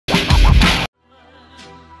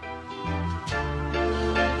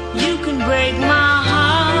can break my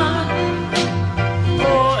heart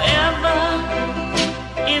forever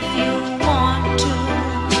if you want to.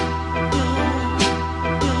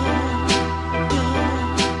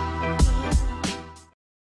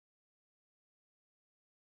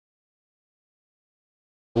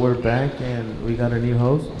 We're back and we got a new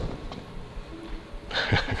host.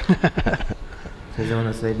 She doesn't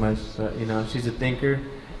want to say much, but you know, she's a thinker.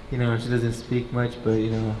 You know, she doesn't speak much, but you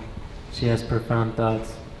know, she has profound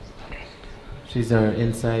thoughts. She's our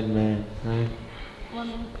inside man, right?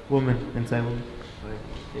 Woman, inside woman.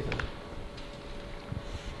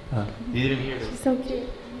 You didn't hear her. She's so cute.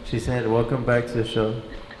 She said, "Welcome back to the show."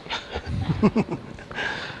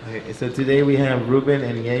 Okay, so today we have Ruben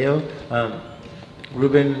and Yeyo.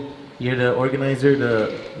 Ruben, you're the organizer,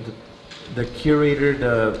 the curator,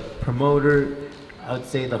 the promoter. I would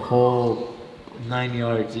say the whole 9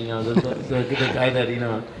 yards. You know, the guy that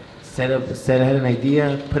had an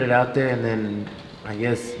idea, put it out there, and then I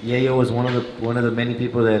guess Yeyo was one of the many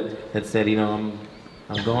people that said, I'm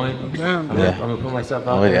going. I'm gonna put myself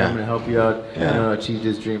out there. I'm gonna help you out. Achieve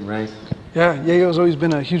this dream, right? Yeah, Yeyo's always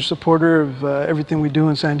been a huge supporter of everything we do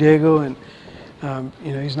in San Diego, and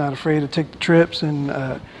he's not afraid to take the trips and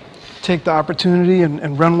take the opportunity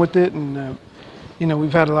and run with it. And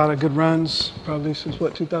we've had a lot of good runs, probably since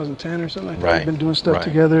 2010 or something like that. We've been doing stuff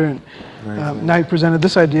together, and now he presented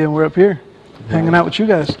this idea, and we're up here hanging out with you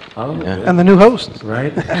guys. And the new host.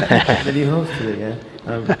 Right, the new host today.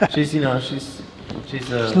 Yeah, she's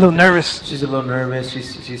a little nervous. She's a little nervous.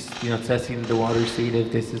 She's testing the water, seeing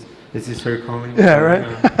if this is her calling. Yeah, right.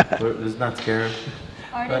 Let's not scare her.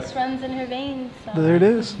 Artist runs in her veins. So. There it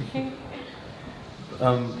is.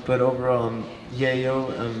 But overall,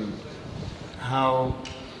 Yeyo, how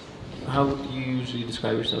would you usually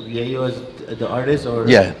describe yourself? Yeyo as the artist, or?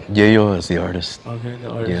 Yeah, Yeyo as the artist. Okay, the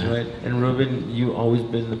artist, right? And Ruben, you always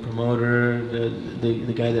been the promoter,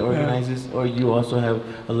 the guy that organizes, or you also have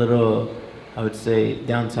a little, I would say,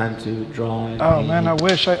 downtime to draw. And paint. Man, I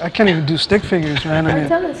wish I can't even do stick figures, man.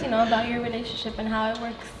 Tell us, about your relationship and how it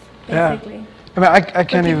works, basically. Yeah. I mean, I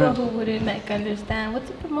can't For even. people who wouldn't understand what's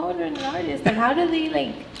a promoter and an artist, how do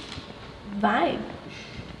they vibe?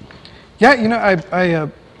 Yeah,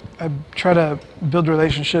 I try to build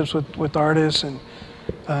relationships with artists, and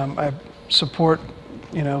I support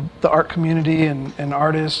the art community and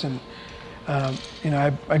artists, and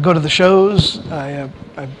I go to the shows. I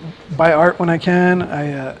buy art when I can.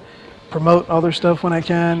 I promote other stuff when I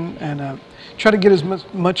can, and try to get as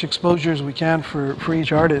much exposure as we can for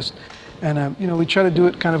each artist. And we try to do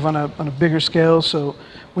it kind of on a bigger scale. So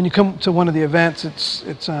when you come to one of the events,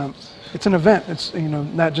 it's an event. It's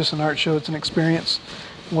not just an art show. It's an experience,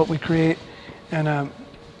 what we create. And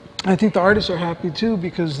I think the artists are happy too,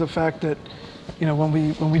 because the fact that when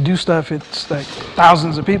we do stuff, it's like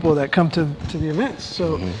thousands of people that come to the events.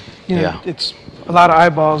 So it's a lot of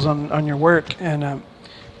eyeballs on your work. And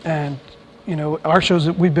our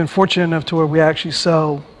shows, we've been fortunate enough to where we actually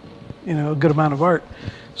sell a good amount of art.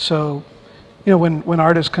 So when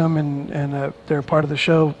artists come and they're a part of the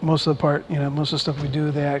show, most of the stuff we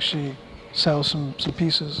do, they actually sell some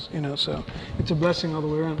pieces, so it's a blessing all the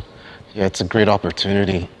way around. Yeah, it's a great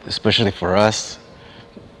opportunity, especially for us.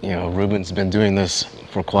 Ruben's been doing this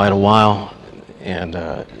for quite a while, and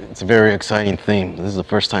it's a very exciting theme. This is the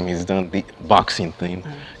first time he's done the boxing theme,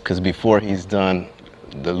 because before he's done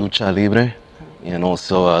the lucha libre and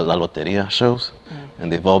also la loteria shows,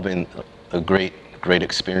 and they've all been a great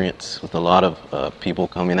experience with a lot of people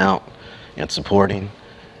coming out and supporting,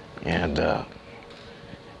 and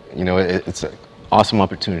it's an awesome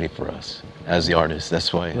opportunity for us as the artists.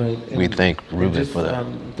 That's why we thank Ruben for that.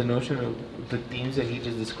 The notion of the themes that he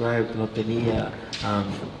just described, loteria,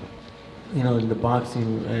 in the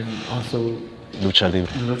boxing, and also lucha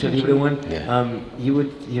libre one. Yeah.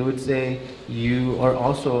 You would say you are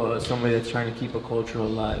also somebody that's trying to keep a culture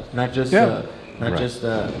alive, not just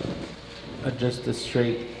just a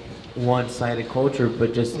straight one-sided culture,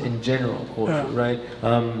 but just in general culture, right?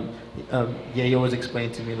 Yeyo was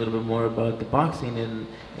explaining to me a little bit more about the boxing and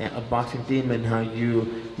a boxing theme, and how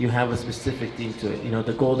you have a specific theme to it.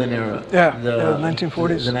 The golden era, the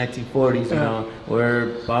 1940s, the 1940s, where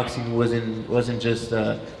boxing wasn't just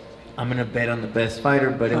I'm gonna bet on the best fighter,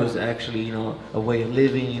 but it was actually a way of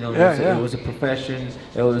living. It was a profession.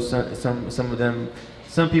 It was some of them.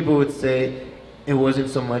 Some people would say it wasn't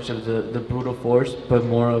so much of the brutal force, but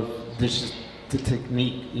more of the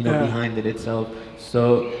technique, behind it itself.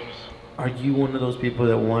 So, are you one of those people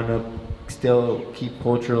that want to still keep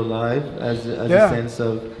culture alive as a sense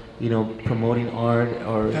of promoting art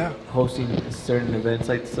or hosting certain events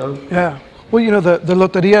like so? Yeah, Well, the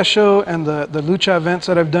Loteria show and the lucha events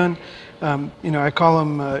that I've done, I call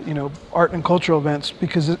them, art and cultural events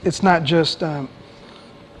because it's not just,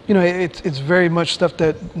 it's very much stuff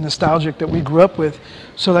that nostalgic that we grew up with.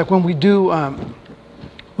 So like when we do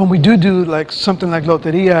like something like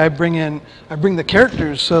Loteria, I bring the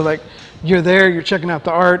characters. So like you're there, you're checking out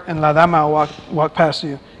the art, and La Dama walk past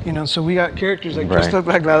you. So we got characters like dressed up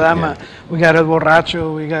like La Dama. Yeah. We got El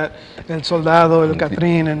Borracho, we got El Soldado, El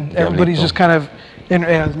Catrín, and everybody's just kind of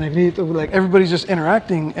like everybody's just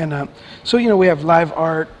interacting. And so we have live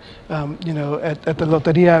art. At the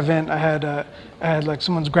Loteria event, I had like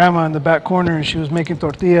someone's grandma in the back corner, and she was making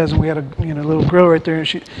tortillas, and we had a little grill right there, and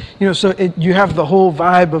she, so you have the whole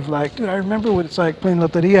vibe of like, dude, I remember what it's like playing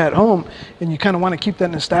Loteria at home, and you kind of want to keep that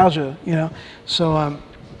nostalgia, So,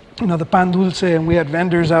 the pan dulce, and we had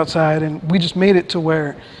vendors outside, and we just made it to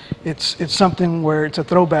where it's something where it's a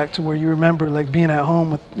throwback to where you remember like being at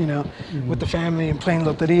home with with the family and playing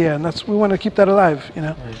Loteria, and we want to keep that alive,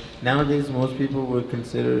 Right. Nowadays, most people would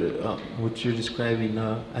consider what you're describing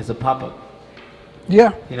as a pop-up.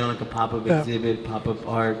 Yeah. Like a pop-up exhibit, pop-up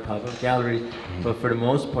art, pop-up gallery. But for the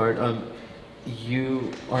most part,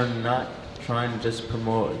 you are not trying to just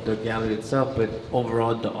promote the gallery itself, but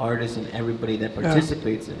overall the artists and everybody that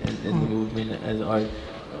participates in the movement as art.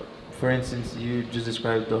 For instance, you just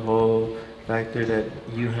described the whole factor that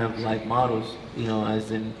you have live models,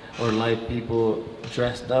 or live people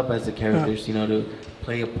dressed up as the characters, to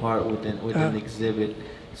play a part within the exhibit.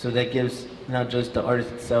 So that gives not just the artist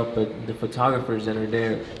itself, but the photographers that are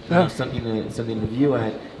there, something to view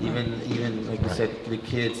at. Even like you said, the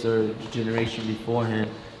kids or the generation beforehand,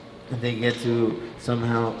 they get to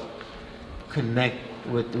somehow connect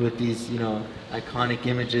with these iconic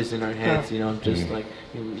images in our heads. Just like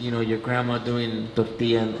your grandma doing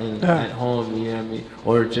tortilla at home. You know what I mean?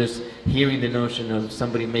 Or just hearing the notion of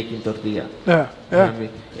somebody making tortilla. You know what I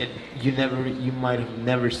mean? You might have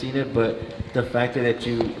never seen it, but the fact that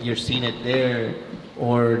you're seeing it there,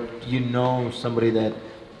 or somebody that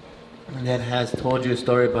has told you a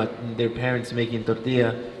story about their parents making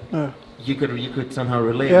tortilla. You could somehow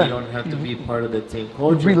relate. You don't have to be part of the same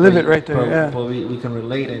culture. Relive it right there. But we can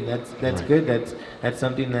relate, and that's good. That's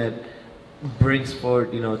something that brings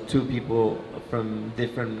forward two people from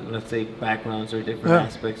different, let's say, backgrounds or different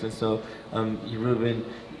aspects. And so, Ruben,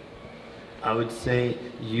 I would say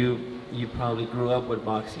you probably grew up with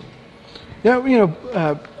boxing. Yeah,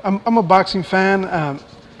 I'm a boxing fan.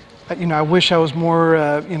 I wish I was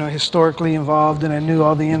more, historically involved and I knew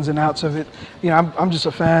all the ins and outs of it. I'm just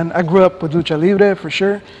a fan. I grew up with lucha libre for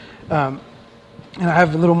sure, and I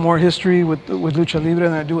have a little more history with lucha libre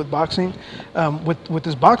than I do with boxing. With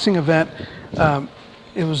this boxing event,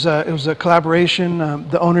 it was a collaboration.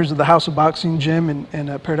 The owners of the House of Boxing gym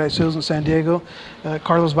in Paradise Hills in San Diego,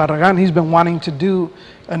 Carlos Barragan, he's been wanting to do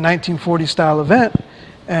a 1940 style event,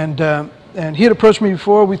 and he had approached me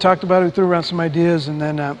before. We talked about it. We threw around some ideas, and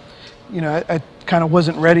then I kind of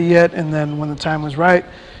wasn't ready yet. And then when the time was right,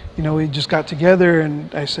 we just got together,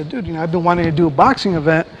 and I said, dude, I've been wanting to do a boxing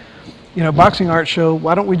event, boxing art show.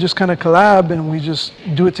 Why don't we just kind of collab and we just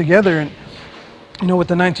do it together? And with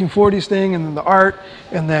the 1940s thing, and then the art,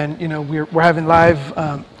 and then we're having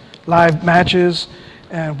live matches,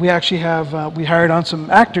 and we actually have we hired on some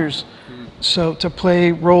actors, so to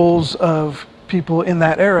play roles of people in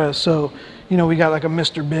that era. So we got like a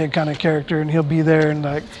Mr. Big kind of character, and he'll be there and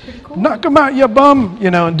like, cool. Knock him out, you bum,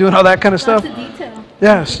 and doing all that kind of stuff. Lots of detail.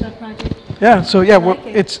 Yes. Yeah. So yeah,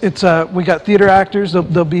 we got theater actors.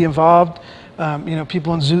 They'll be involved.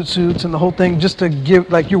 People in zoot suits and the whole thing, just to give,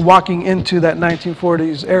 like, you're walking into that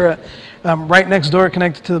 1940s era. Right next door,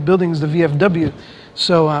 connected to the building, is the VFW.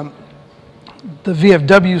 So the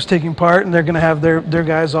VFW is taking part, and they're going to have their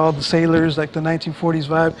guys, all the sailors, like the 1940s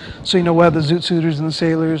vibe. So we'll have the zoot suiters and the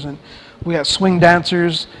sailors, and we got swing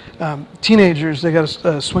dancers, teenagers. They got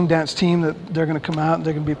a swing dance team that they're going to come out, and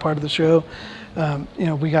they're going to be part of the show.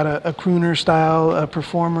 We got a crooner style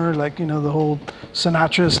performer, like the whole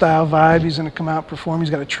Sinatra style vibe. He's going to come out and perform.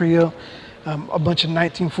 He's got a trio, a bunch of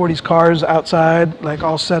 1940s cars outside, like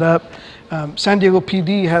all set up. San Diego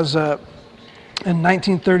PD has a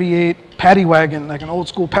 1938 paddy wagon, like an old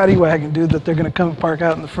school paddy wagon, dude, that they're going to come and park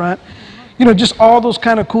out in the front. Just all those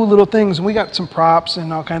kind of cool little things. And we got some props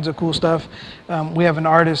and all kinds of cool stuff. We have an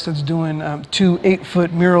artist that's doing 2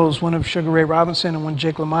 8-foot murals, one of Sugar Ray Robinson and one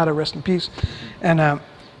Jake LaMotta, rest in peace. And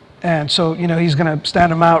so, he's going to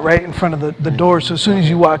stand them out right in front of the door. So as soon as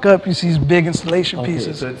you walk up, you see these big installation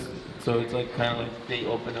pieces. So it's like kind of like they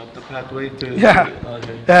open up the pathway to... Yeah.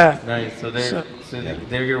 Yeah. Nice. So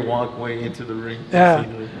they're your walkway into the ring. Yeah.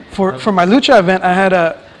 For my lucha event, I had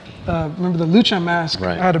remember the lucha mask?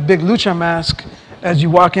 Right. I had a big lucha mask as you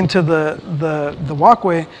walk into the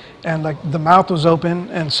walkway, and like the mouth was open,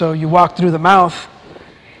 and so you walk through the mouth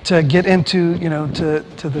to get into, you know,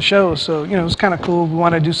 to the show. So, you know, it was kind of cool. We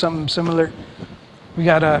want to do something similar. We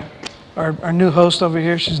got our new host over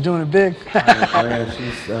here. She's doing it big.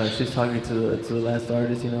 She's talking to the last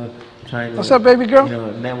artist, you know, trying to. What's up, baby girl? You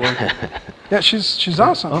know, network. Yeah, she's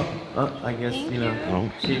awesome. I guess you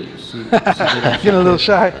know she did Getting a little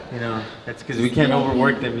shy. You know, that's because we can't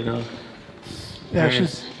overwork them, you know. Yeah,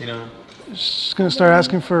 Parents, you know. She's gonna start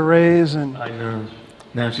asking for a raise, and I know.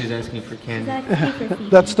 Now she's asking for candy.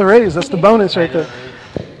 that's the raise. That's the bonus right I know, there.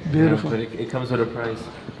 right? Beautiful. Yeah, but it comes with a price.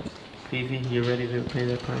 Fifi, you ready to pay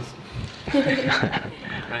that price?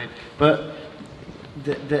 Right. But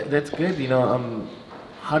that's good. You know,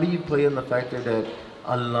 how do you play on the factor that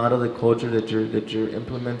a lot of the culture that you're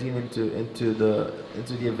implementing into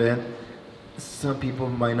the event, some people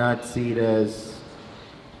might not see it as,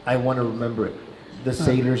 I want to remember it. The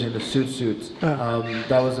sailors in the suits.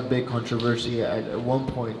 That was a big controversy at one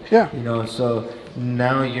point. Yeah. You know, so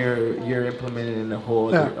now you're implementing in a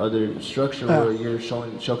whole other structure where you're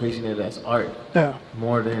showcasing it as art. Yeah.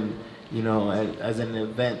 More than, you know, as an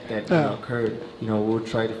event that you know, occurred. You know, we'll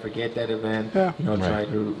try to forget that event. You know, try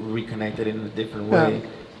to reconnect it in a different way.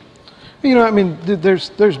 You know, I mean,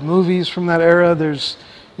 there's movies from that era. There's,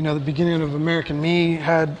 you know, the beginning of American Me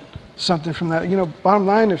had something from that. You know, bottom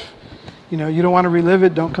line, if you know you don't want to relive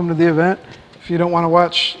it, don't come to the event. If you don't want to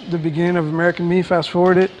watch the beginning of American Me, fast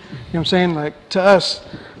forward it. You know what I'm saying? Like, to us,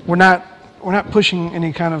 we're not pushing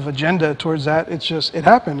any kind of agenda towards that. It's just, it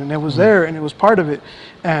happened, and it was there, and it was part of it.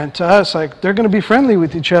 And to us, like, they're going to be friendly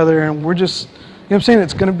with each other, and we're just, you know what I'm saying?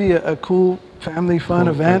 It's going to be a cool, family, fun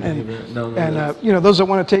event, and you know, those that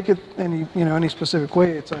want to take it any specific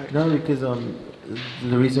way, it's like. No, because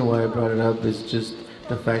the reason why I brought it up is just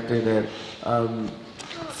the factor that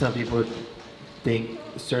some people think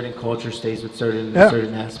certain culture stays with certain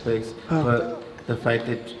aspects, but the fact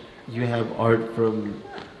that you have art from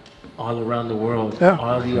all around the world,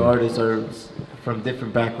 all the artists are from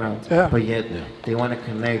different backgrounds, but yet they want to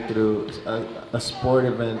connect through a sport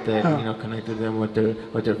event that you know connected them with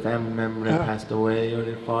their family member that passed away or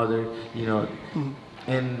their father, you know,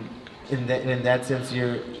 and in that sense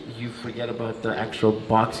you forget about the actual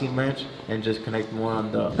boxing match and just connect more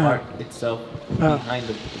on the art itself behind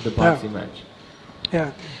the boxing match.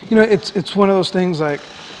 Yeah, you know, it's one of those things, like,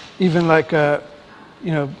 even like,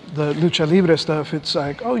 you know, the lucha libre stuff. It's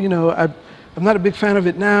like, oh, you know, I'm not a big fan of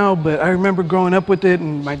it now, but I remember growing up with it,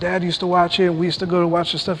 and my dad used to watch it, and we used to go to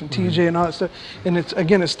watch the stuff in TJ and all that stuff. And it's,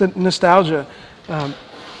 again, it's the nostalgia.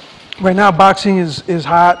 Right now, boxing is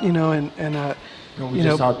hot, you know, and we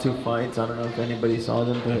just saw 2 fights. I don't know if anybody saw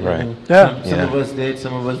them, but you know, some of us did,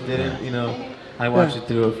 some of us didn't. You know, I watched it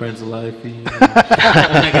through a friend's life. You know.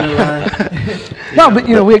 I'm not gonna lie. No, but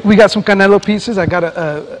you know, we got some Canelo pieces. I got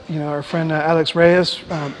you know, our friend Alex Reyes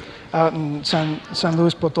out in San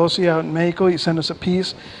Luis Potosi, out in Mexico. He sent us a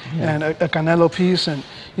piece and a Canelo piece, and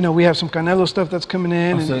you know, we have some Canelo stuff that's coming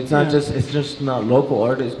in. So it's not just not local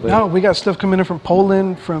artists, but no, we got stuff coming in from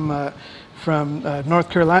Poland, from North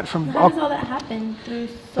Carolina, from. How does all that happen? Through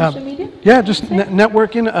social media? Yeah, just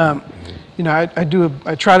networking. You know,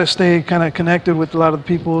 I try to stay kind of connected with a lot of the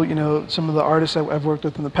people, you know, some of the artists that I've worked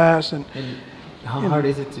with in the past. And how hard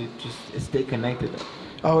is it to just stay connected?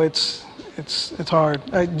 Oh, it's hard.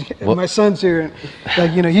 My son's here, and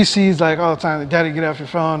like, you know, he sees like all the time, like, Daddy, get off your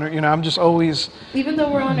phone, or, you know, I'm just always even though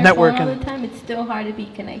we're on our phone all the time, it's still hard to be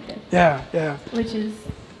connected. Yeah. Which is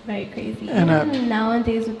very crazy. And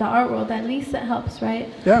nowadays with the art world, at least it helps, right?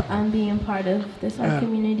 Yeah. Being part of this art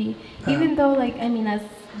community. Even though, like, I mean, as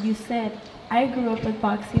you said, I grew up with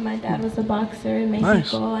boxing. My dad was a boxer in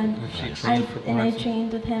Mexico, and I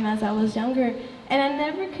trained with him as I was younger. And I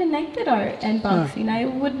never connected art and boxing. I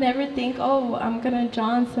would never think, oh, I'm gonna draw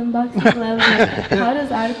on some boxing gloves. How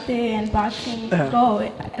does arte and boxing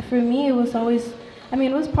go? For me, it was always, I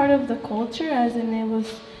mean, it was part of the culture, as in it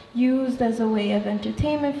was used as a way of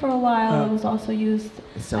entertainment for a while. It was also used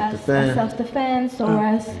as self-defense or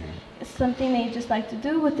as something they just like to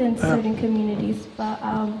do within certain communities. But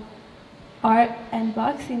art and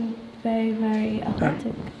boxing, very, very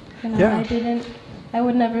authentic. You know, I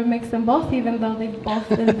would never mix them both, even though they've both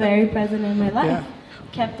been very present in my life.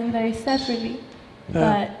 Kept them very separately.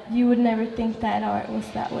 but you would never think that art was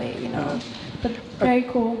that way, you know. But very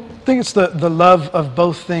cool. I think it's the love of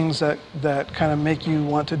both things that kind of make you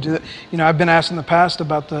want to do it. You know, I've been asked in the past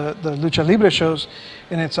about the Lucha Libre shows,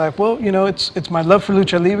 and it's like, well, you know, it's my love for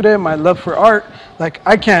Lucha Libre, my love for art. Like,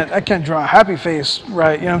 I can't draw a happy face,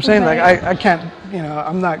 right? You know what I'm saying? Right. Like, I can't, you know,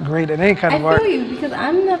 I'm not great at any kind of art. I feel you, because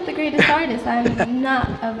I'm not the greatest artist. I'm not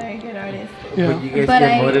a very good artist. Yeah. But you guys But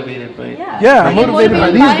get motivated by Yeah, I I'm get motivated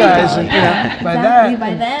by these guys, and by exactly, that,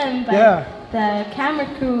 by them, by yeah. the camera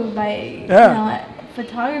crew, by you Yeah. know,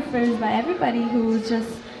 photographers, by everybody who just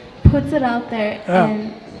puts it out there,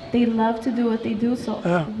 and they love to do what they do. So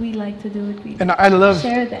we like to do what we do. And I love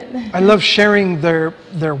share them. I love sharing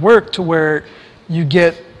their work to where you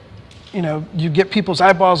get, you know, you get people's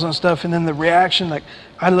eyeballs on stuff, and then the reaction. Like,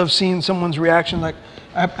 I love seeing someone's reaction. Like,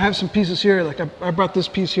 I have some pieces here. Like, I brought this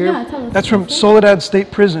piece here. Yeah, tell us. That's from Soledad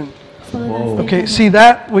State Prison. Whoa. Okay, see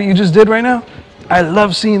that? What you just did right now? I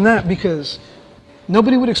love seeing that because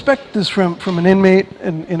nobody would expect this from an inmate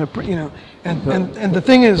in a, you know. And the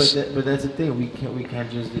thing is, but that's the thing. We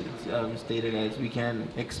can't just state it as we can't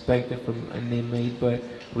expect it from an inmate, but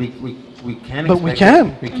we can. But we expect can.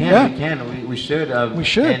 It. We can. Yeah. We can. We should. We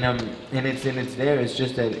should. And it's there. It's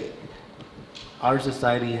just that our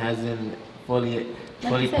society hasn't fully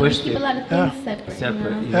pushed we keep it. a lot of things separate. Separate. You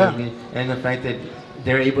know? You know what I mean? And the fact that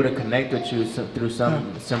they're able to connect with you through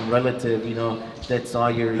some relative, you know, that saw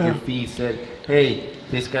your feed, said, hey,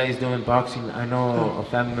 this guy is doing boxing. I know a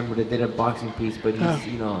family member that did a boxing piece, but he's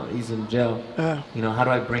you know, he's in jail. You know, how do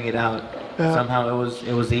I bring it out? Somehow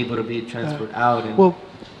it was able to be transferred out. And well,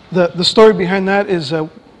 the story behind that is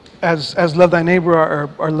as Love Thy Neighbor, our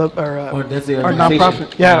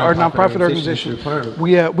nonprofit, our nonprofit organization.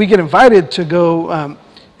 We get invited to go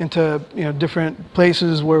into, you know, different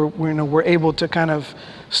places where we're able to kind of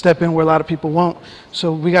step in where a lot of people won't.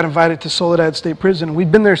 So we got invited to Soledad State Prison.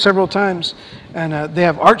 We've been there several times, and they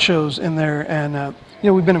have art shows in there. And you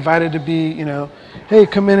know, we've been invited to be, you know, hey,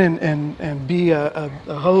 come in and be a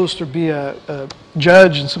host or be a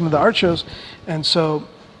judge in some of the art shows. And so,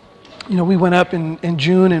 you know, we went up in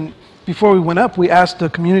June, and before we went up, we asked the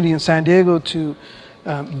community in San Diego to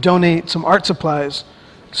donate some art supplies,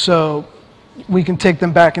 so we can take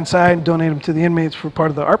them back inside and donate them to the inmates for part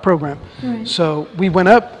of the art program. Right. So we went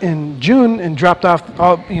up in June and dropped off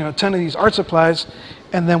a ton of these art supplies,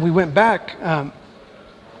 and then we went back about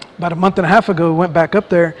a month and a half ago. We went back up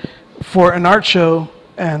there for an art show,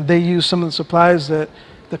 and they used some of the supplies that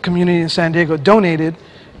the community in San Diego donated,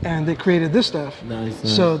 and they created this stuff. Nice.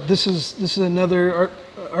 So this is another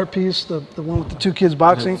art piece, the one with the two kids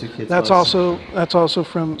boxing. That's also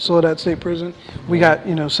from Soledad State Prison. We got,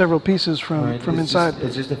 you know, several pieces from inside.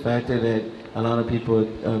 It's just the fact that a lot of people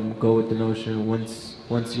go with the notion once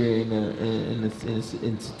you're in an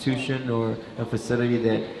institution or a facility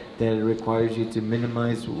that requires you to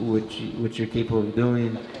minimize what you're capable of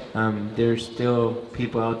doing. There's still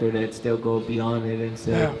people out there that still go beyond it and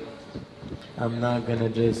say, I'm not gonna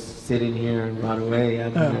just sit in here and rot away.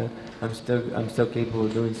 I'm still capable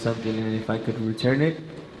of doing something, and if I could return it,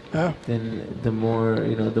 then the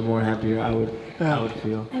more happier I would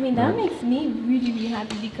feel. I mean, that makes me really, really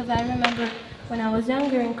happy, because I remember when I was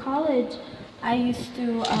younger in college, I used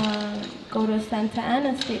to go to Santa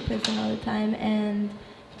Ana State Prison all the time and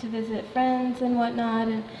to visit friends and whatnot,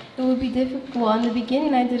 and it would be difficult. Well, in the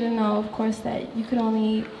beginning, I didn't know, of course, that you could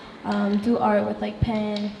only do art with like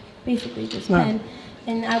pen, basically just pen.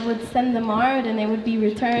 And I would send them art, and they would be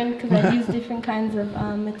returned because I use different kinds of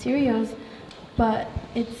materials. But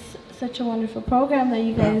it's such a wonderful program that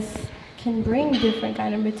you guys can bring different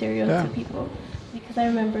kind of materials to people. Because I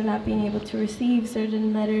remember not being able to receive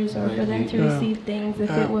certain letters, or for them to receive things if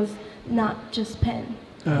it was not just pen.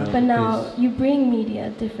 But now you bring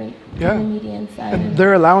media, different kind of media inside. And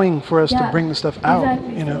they're allowing for us to bring the stuff out.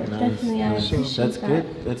 Exactly. You know, So definitely, I appreciate That's that.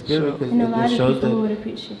 good. That's good, because And a lot it of shows people that, would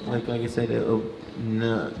appreciate that. like I said,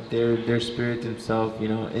 their spirit themselves, you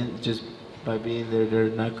know, and just by being there, they're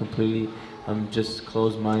not completely just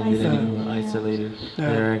closed-minded and isolated.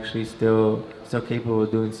 They're actually still capable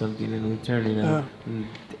of doing something in return. You know,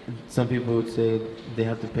 some people would say they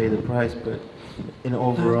have to pay the price, but in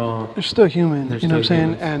overall, they're still human. You know what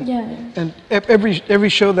I'm saying? And every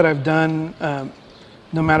show that I've done,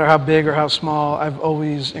 no matter how big or how small, I've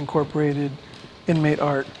always incorporated inmate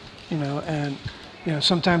art. You know, and you know,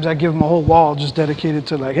 sometimes I give them a whole wall just dedicated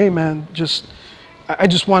to, like, hey man, I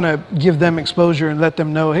just want to give them exposure and let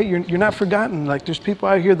them know, hey, you're not forgotten. Like, there's people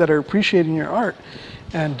out here that are appreciating your art.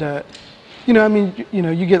 And you know, I mean, you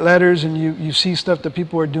know, you get letters and you see stuff that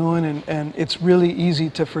people are doing, and it's really easy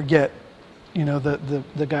to forget you know,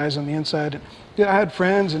 the guys on the inside. And, yeah, I had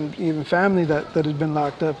friends and even family that had been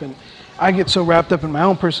locked up, and I get so wrapped up in my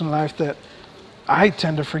own personal life that I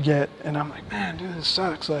tend to forget, and I'm like, man, dude, this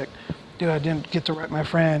sucks. Like, dude, I didn't get to write my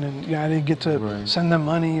friend, and I didn't get to send them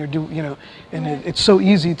money or do, and it's so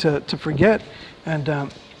easy to forget.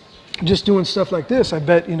 And just doing stuff like this, I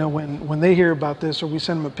bet, when they hear about this or we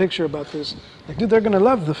send them a picture about this, like, dude, they're gonna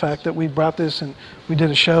love the fact that we brought this and we did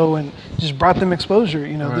a show and just brought them exposure.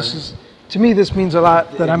 This is, to me, this means a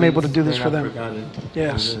lot that I'm able to do this for them.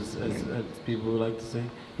 Yes. As people would like to say,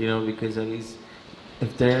 because at least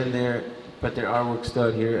if they're in there, but their artwork's still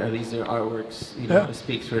out here, at least their artworks,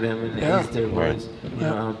 speaks for them and is their voice,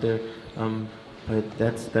 out there. But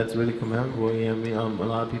that's really commendable. I mean, a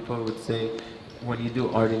lot of people would say, when you do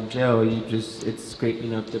art in jail, it's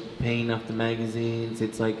scraping up the paint off the magazines.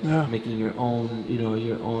 It's like making your own,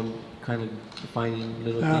 your own kind of finding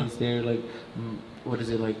little things there, like what is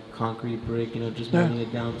it, like concrete brick, just running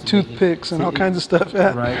it down to toothpicks and all kinds of stuff.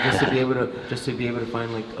 Yeah. Right, just to be able to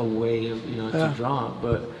find like a way of to draw.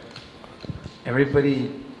 But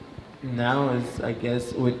everybody now is, I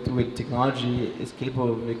guess, with technology, is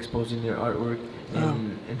capable of exposing their artwork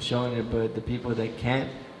and showing it. But the people that can't,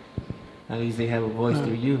 at least they have a voice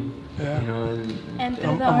through you. And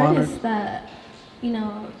for the artists that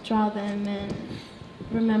draw them and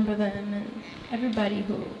remember them, and everybody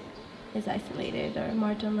who is isolated or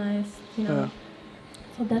marginalized, so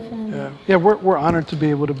definitely. Yeah, we're honored to be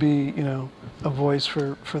able to be, a voice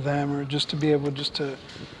for them, or just to be able to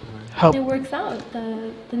help. It works out,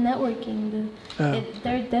 the networking,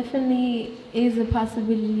 there definitely is a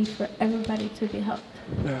possibility for everybody to be helped.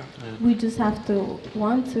 Yeah. We just have to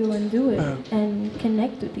want to and do it and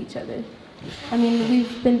connect with each other. I mean,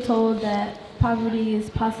 we've been told that poverty is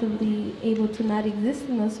possibly able to not exist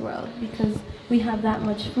in this world because we have that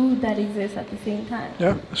much food that exists at the same time.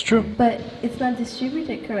 Yeah, that's true. But it's not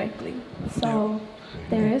distributed correctly, so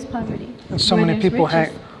there is poverty. And so many people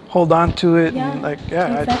hold on to it, and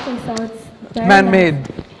exactly. So it's very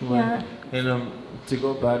man-made. Yeah. And to go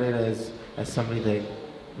about it as somebody that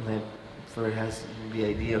has the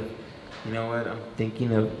idea of, I'm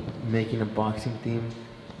thinking of making a boxing theme,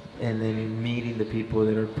 and then meeting the people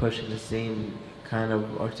that are pushing the same kind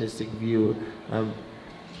of artistic view.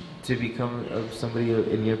 To become somebody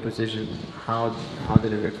in your position, how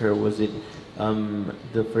did it occur? Was it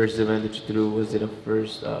the first event that you threw? Was it a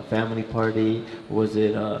first family party? Was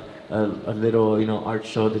it a little art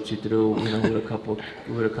show that you threw with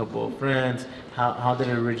a couple of friends? How did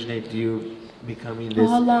it originate to you becoming this?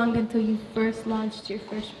 How long until you first launched your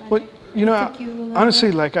first project? Well,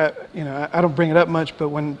 honestly, like I don't bring it up much, but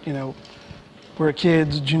when we're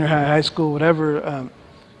kids, junior high, high school, whatever, I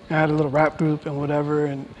had a little rap group and whatever,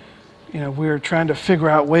 and we were trying to figure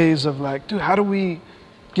out ways of like, dude, how do we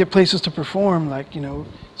get places to perform? Like,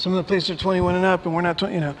 some of the places are 21 and up, and we're not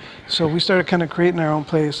 20, So we started kind of creating our own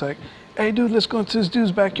place. Like, hey, dude, let's go into this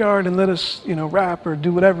dude's backyard and let us, rap or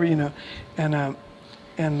do whatever,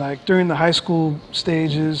 And like during the high school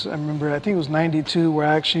stages, I remember, I think it was 92, where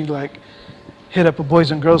I actually like hit up a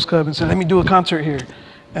Boys and Girls Club and said, let me do a concert here.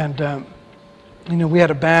 And, we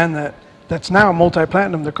had a band that's now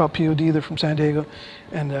multi-platinum. They're called POD. They're from San Diego.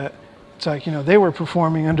 And it's like, they were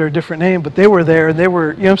performing under a different name, but they were there. And they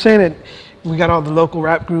were, what I'm saying? And we got all the local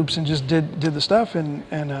rap groups and just did the stuff. And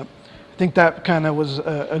I think that kind of was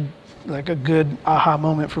a good aha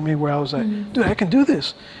moment for me, where I was like, dude, I can do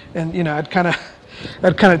this. And,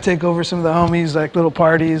 I'd kind of take over some of the homies, like little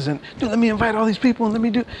parties, and dude, let me invite all these people and let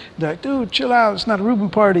me do. They're like, dude, chill out, it's not a Ruben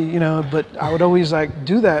party, But I would always like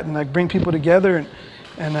do that and like bring people together,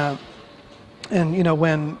 and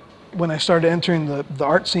when I started entering the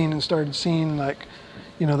art scene and started seeing like,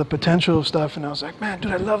 the potential of stuff, and I was like, man,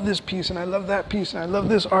 dude, I love this piece and I love that piece and I love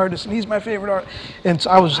this artist and he's my favorite art, and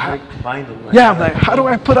so I was, I'm like, how do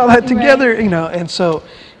I put all that together, And so.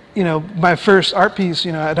 My first art piece,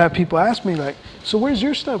 I'd have people ask me like, so where's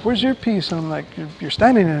your stuff? Where's your piece? And I'm like, you're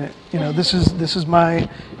standing in it. This is my,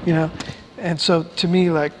 And so to me,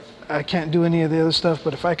 like, I can't do any of the other stuff,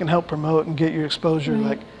 but if I can help promote and get your exposure,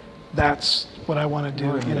 like, that's what I want to do.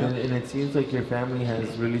 And it seems like your family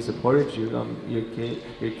has really supported you.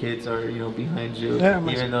 Your kids are, behind you. Yeah,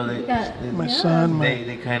 even though my son,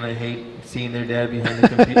 they kind of hate seeing their dad behind the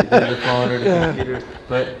computer, the phone or the computer,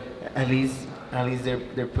 but at least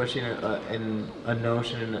they're pushing a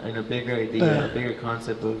notion and a bigger idea, a bigger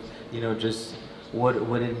concept of just what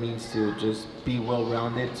it means to just be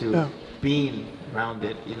well-rounded, to being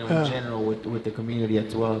rounded, in general with the community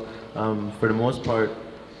as well. For the most part,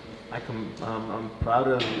 I'm proud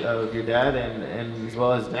of your dad and as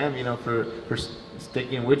well as them, you know, for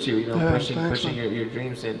sticking with you, you know, pushing your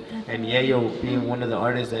dreams and Yeyo being one of the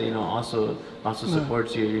artists that, you know, also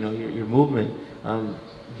supports your movement,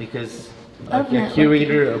 because a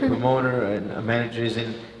curator, a promoter, and a manager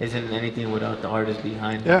isn't anything without the artist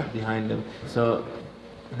behind them. So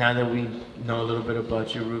now that we know a little bit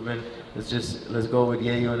about you, Ruben, let's go with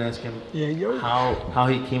Yeyo and ask him how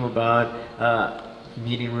he came about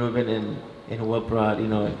meeting Ruben and what brought, you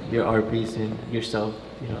know, your art piece and yourself,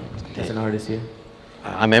 you know, as an artist here.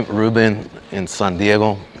 I met Ruben in San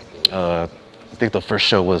Diego. I think the first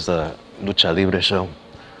show was the Lucha Libre show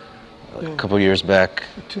a couple years back.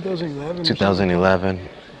 2011. 2011.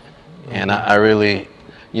 And I really,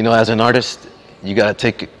 you know, as an artist, you got to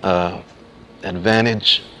take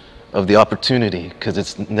advantage of the opportunity, because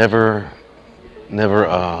it's never,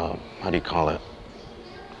 how do you call it?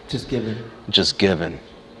 Just given,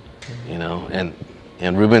 you know,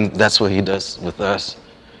 and Ruben, that's what he does with us.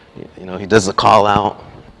 You know, he does the call out,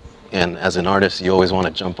 and as an artist, you always want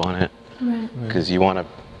to jump on it, because you want to,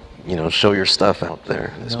 you know, show your stuff out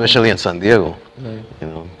there, especially in San Diego. You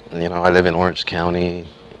know, I live in Orange County,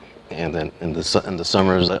 and then in the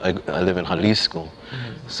summers, I live in Jalisco,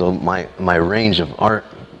 so my range of art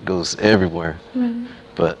goes everywhere.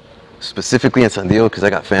 But specifically in San Diego, because I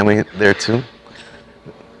got family there too.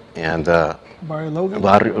 And Barrio Logan.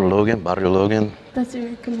 Barrio Logan. That's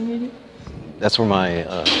your community? That's where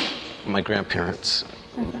my grandparents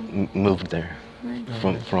moved there,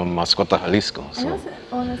 from Mascota, Jalisco. So. No,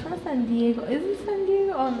 it's not San Diego. Is it San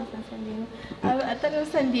Diego? Oh, no, it's not San Diego. I thought it was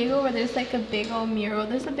San Diego, where there's like a big old mural.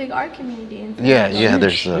 There's a big art community in San Diego. Yeah,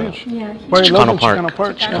 there's Chicano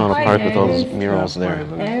Park with all those murals there.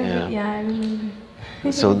 Yeah, I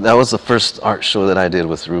remember. So that was the first art show that I did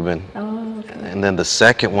with Ruben. Oh, okay. And then the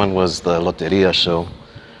second one was the Loteria show.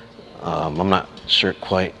 I'm not sure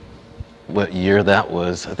quite what year that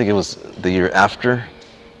was. I think it was the year after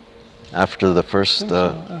the first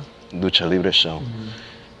Lucha Libre show.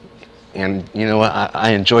 And you know what? I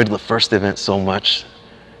enjoyed the first event so much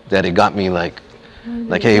that it got me like,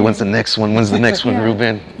 hey, when's the next one? When's the next one,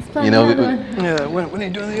 Ruben? You know, when are you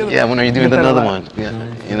doing the other one? Yeah, when are you doing another one?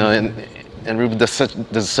 Yeah, you know, and Ruben does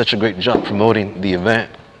such a great job promoting the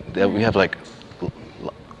event that we have like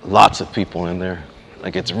lots of people in there.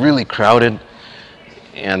 Like, it's really crowded,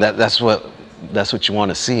 and that's what you want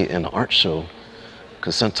to see in an art show,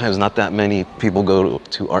 because sometimes not that many people go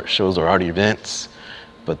to art shows or art events.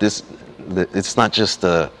 But it's not just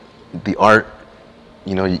the art.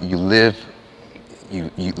 You know, you live,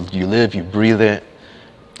 you breathe it.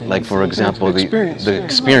 Like, for example, the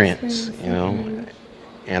experience. You know,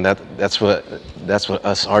 and that's what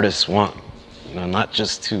us artists want. You know, not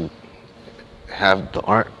just to have the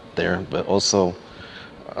art there, but also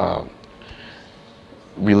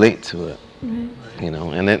relate to it. You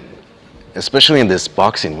know, and it, especially in this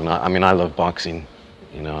boxing. I love boxing.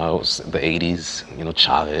 You know, I was the 80s, you know,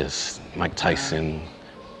 Chavez, Mike Tyson,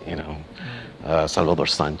 you know, Salvador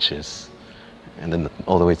Sanchez. And then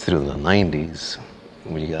all the way through the 90s,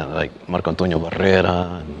 we got like Marco Antonio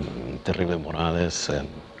Barrera and Terrible Morales, and,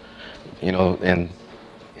 you know, and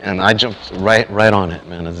I jumped right on it,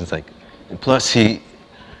 man. It's like, and plus he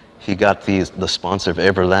got the sponsor of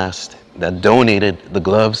Everlast that donated the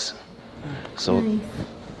gloves. So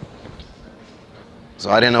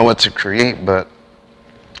I didn't know what to create, but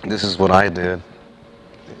this is what I did.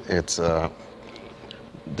 It's the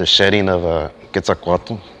shedding of a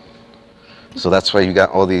Quetzalcoatl. So that's why you got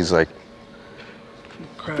all these like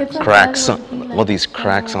cracks, all these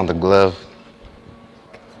cracks on the glove.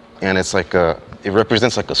 And it's like it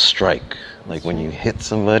represents like a strike. Like when you hit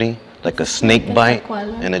somebody, like a snake bite,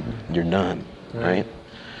 and you're done, right?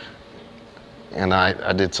 And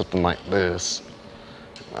I did something like this.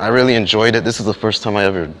 I really enjoyed it. This is the first time I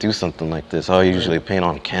ever do something like this. I usually paint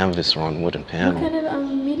on canvas or on wooden panel. What kind of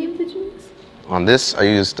medium did you use? On this, I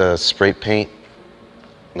used spray paint.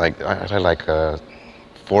 Like, I had like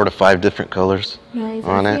 4 to 5 different colors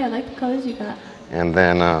on it. Yeah, I like the colors you got. And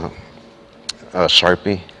then a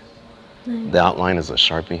Sharpie. The outline is a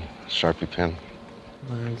Sharpie pen.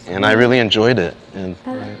 And I really enjoyed it. And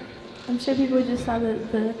I'm sure people just saw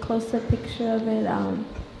the close-up picture of it.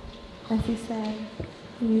 As he said,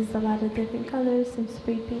 he used a lot of different colors, some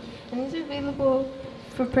spray paint. And these are available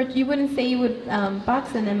for purchase. You wouldn't say you would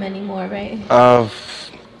box in them anymore, right?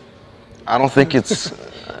 I don't think it's...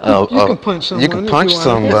 you can punch someone. You can punch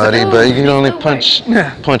somebody, but you can only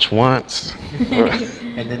punch once.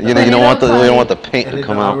 and then You don't want the paint and to then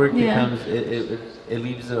come the out. artwork becomes it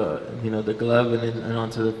leaves the glove and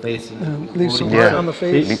onto the face and leaves some Yeah. art on the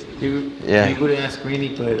face. You would ask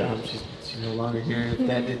Greenie, but she's no longer here.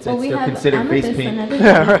 It's Well, we still have considered face amethyst paint. and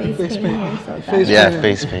Yeah, other right. face Face paint paint. here, so Face that's- Yeah,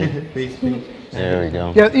 face paint. Face paint. There we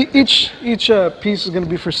go. Yeah, each piece is going to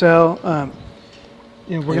be for sale.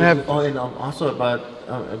 We're going to have. Oh, and also about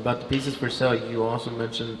the pieces for sale. You also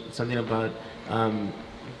mentioned something about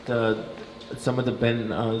some of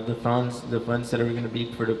the funds that are going to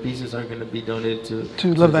be for the pieces are going to be donated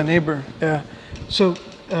To Love Thy Neighbor, yeah. So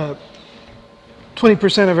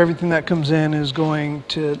 20% of everything that comes in is going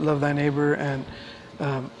to Love Thy Neighbor, and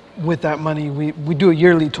with that money, we do a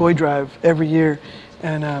yearly toy drive every year.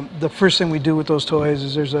 And the first thing we do with those toys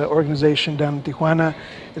is there's an organization down in Tijuana.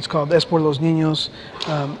 It's called Es por los Niños.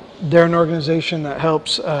 They're an organization that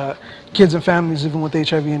helps kids and families living with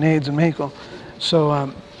HIV and AIDS in Mexico.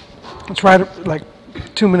 So it's right like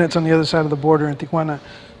 2 minutes on the other side of the border in Tijuana.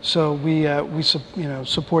 So we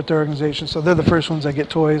support their organization. So they're the first ones that get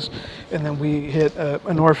toys, and then we hit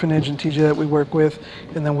an orphanage in TJ that we work with,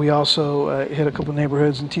 and then we also hit a couple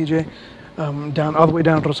neighborhoods in TJ, down all the way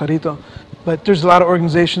down Rosarito. But there's a lot of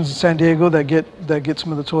organizations in San Diego that get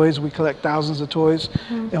some of the toys. We collect thousands of toys,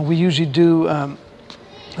 and we usually do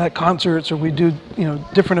like concerts, or we do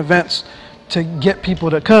different events to get people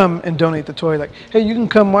to come and donate the toy. Like, hey, you can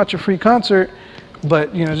come watch a free concert,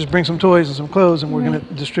 but just bring some toys and some clothes, and we're going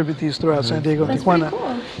to distribute these throughout San Diego and That's Tijuana. pretty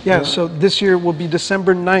cool. Yeah, so this year will be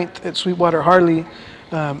December 9th at Sweetwater Harley.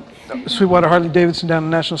 Sweetwater Harley Davidson down in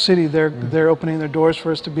National City. They're opening their doors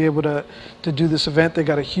for us to be able to do this event. They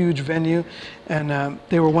got a huge venue, and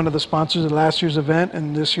they were one of the sponsors of last year's event.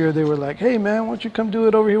 And this year they were like, "Hey man, why don't you come do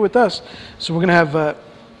it over here with us?" So we're gonna have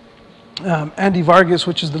Andy Vargas,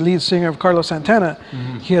 which is the lead singer of Carlos Santana.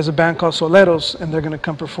 He has a band called Soleros, and they're gonna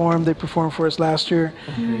come perform. They performed for us last year.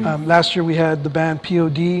 Last year we had the band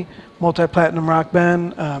POD, multi-platinum rock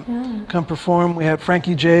band, come perform. We had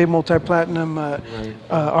Frankie J, multi-platinum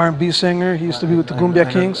R&B singer. He used to be with the Cumbia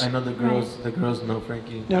Kings. I know the girls know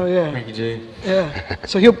Frankie. Oh yeah, Frankie J. yeah.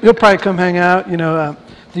 So he'll probably come hang out.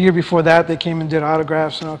 The year before that, they came and did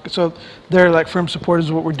autographs, and all. So they're like firm supporters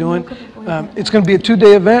of what we're doing. It's going to be a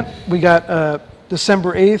 2-day event. We got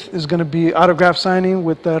December 8th is going to be autograph signing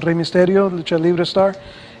with Rey Mysterio, Lucha Libre star.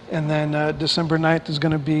 And then December 9th is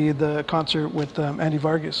going to be the concert with Andy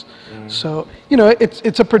Vargas. So,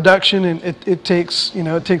 it's a production, and it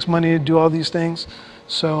takes money to do all these things.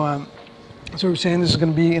 So, so we're saying this is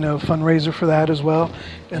going to be, a fundraiser for that as well.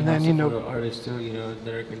 And then, also for the artists too,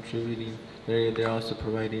 they're contributing. They're also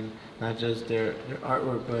providing not just their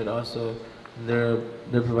artwork, but also they're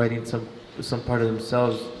providing some part of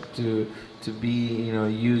themselves to be,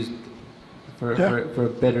 used for a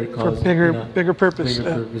better cause, for bigger purpose.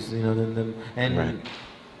 Than and Right.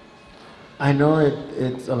 I know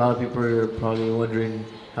it's a lot of people are probably wondering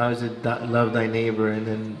how is it love thy neighbor and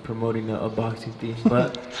then promoting a boxing thing,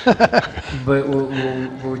 but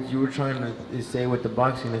what you were trying to say with the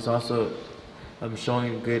boxing is also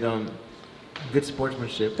showing good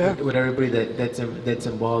sportsmanship with everybody that's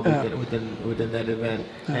involved within that event.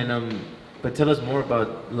 And but tell us more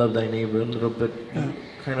about Love Thy Neighbor a little bit,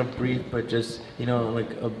 kind of brief, but just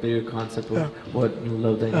like a bigger concept of what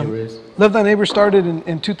Love Thy Neighbor is. Love Thy Neighbor started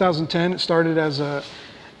in 2010. It started as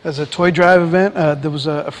a toy drive event. There was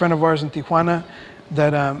a friend of ours in Tijuana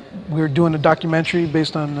that we were doing a documentary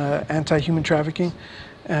based on anti-human trafficking,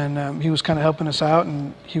 and he was kind of helping us out,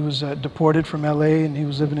 and he was deported from LA, and he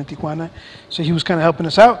was living in Tijuana, so he was kind of helping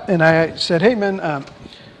us out. And I said, hey man,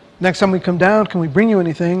 next time we come down, can we bring you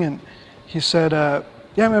anything? And he said,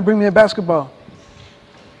 yeah man, bring me a basketball.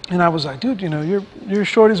 And I was like, dude, you're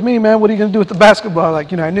short as me, man. What are you gonna do with the basketball?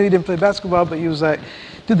 Like, I knew he didn't play basketball, but he was like,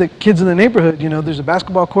 dude, the kids in the neighborhood, there's a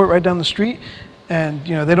basketball court right down the street, and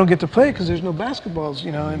they don't get to play because there's no basketballs,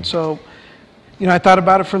 And so, I thought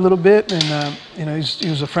about it for a little bit, and he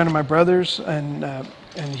was a friend of my brother's, and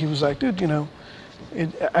he was like, dude,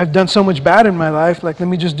 I've done so much bad in my life. Like, let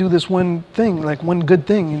me just do this one thing, like one good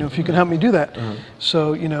thing. If you can help me do that.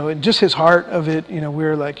 So, and just his heart of it. We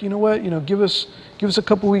were like, you know what? Give us a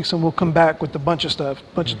couple weeks, and we'll come back with a bunch of stuff,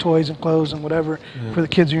 a bunch of toys and clothes and whatever for the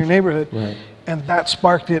kids in your neighborhood. Right. And that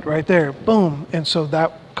sparked it right there, boom. And so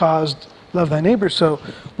that caused Love Thy Neighbor. So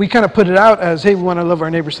we kind of put it out as, hey, we want to love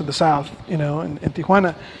our neighbors to the south, in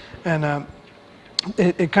Tijuana, and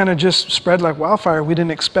it kind of just spread like wildfire. We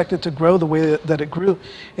didn't expect it to grow the way that it grew.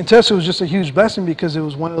 And to us, it was just a huge blessing because it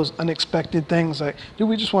was one of those unexpected things. Like, dude,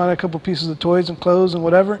 we just wanted a couple pieces of toys and clothes and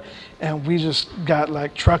whatever, and we just got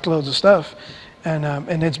like truckloads of stuff.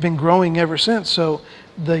 And it's been growing ever since. So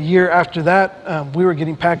the year after that, we were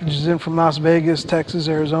getting packages in from Las Vegas, Texas,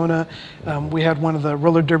 Arizona. We had one of the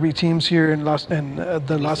roller derby teams here in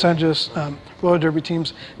the Los Angeles roller derby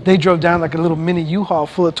teams. They drove down like a little mini U-Haul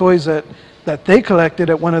full of toys that they collected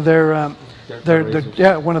at one of their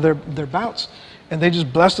bouts, and they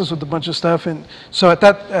just blessed us with a bunch of stuff. And so at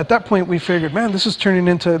that point, we figured, man, this is turning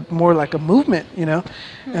into more like a movement, you know.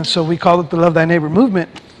 And so we called it the Love Thy Neighbor movement.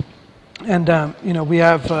 And you know, we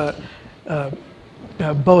have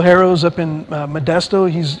Bo Harrow's up in Modesto.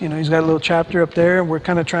 He's got a little chapter up there, and we're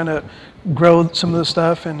kind of trying to grow some of the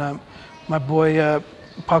stuff. And my boy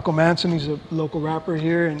Paco Manson, he's a local rapper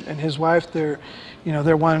here, and his wife, they're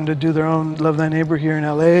wanting to do their own Love Thy Neighbor here in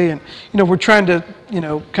LA. And we're trying to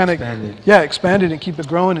kind of expand it and keep it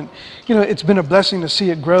growing. And it's been a blessing to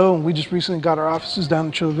see it grow. And we just recently got our offices down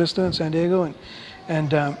in Chula Vista in San Diego,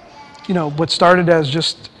 and what started as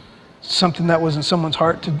just something that was in someone's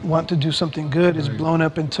heart to want to do something good is blown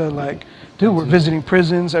up into like, dude, we're visiting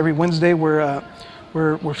prisons every Wednesday. We're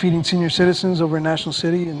feeding senior citizens over in National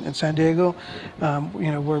City in San Diego.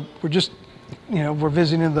 We're just we're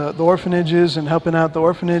visiting the orphanages and helping out the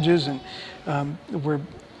orphanages, and we're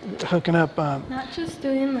hooking up. Not just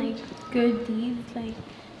doing like good deeds,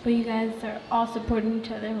 but you guys are all supporting each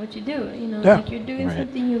other in what you do. Like you're doing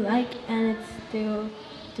something you like, and it's still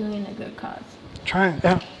doing a good cause. Trying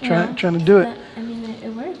to do it. I mean, it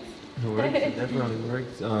works. It works. It definitely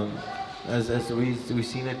works. As we've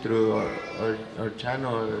seen it through our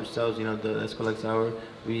channel ourselves, the Eskwilax Hour,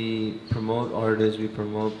 we promote artists, we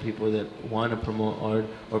promote people that want to promote art,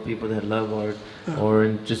 or people that love art, or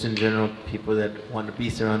just in general, people that want to be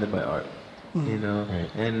surrounded by art,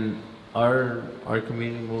 And our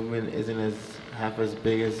community movement isn't half as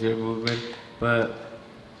big as your movement, but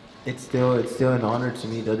it's still an honor to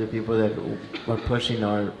meet other people that are pushing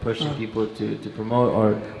people to promote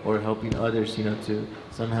art, or helping others, to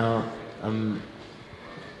somehow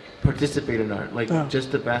participate in art. Like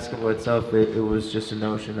just the basketball itself, it was just a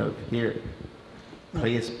notion of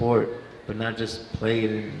play a sport, but not just play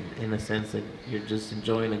it in a sense that you're just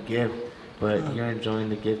enjoying a gift, but you're enjoying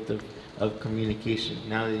the gift of communication.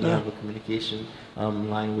 Now that you have a communication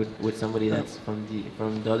line with somebody that's from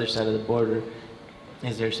the other side of the border,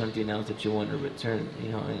 is there something else that you want to return?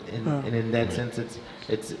 And in that sense,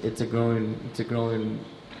 it's a growing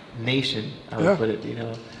nation, I would put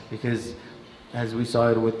it, because as we saw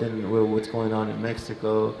it with what's going on in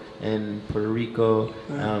Mexico and Puerto Rico,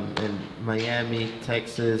 and Miami,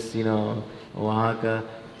 Texas, Oaxaca,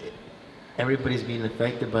 everybody's being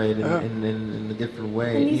affected by it in a different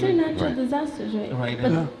way. And these are natural disasters, right? Right.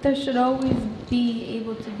 But there should always be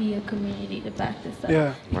able to be a community to back this up.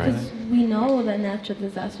 Yeah. Because we know that natural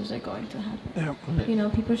disasters are going to happen. Yeah.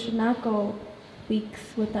 People should not go weeks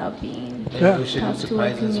without being We shouldn't talked to or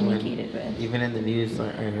surprise us when, communicated with. even in the news, I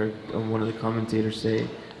heard one of the commentators say,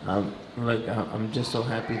 I'm just so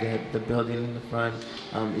happy that the building in the front,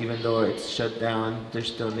 even though it's shut down,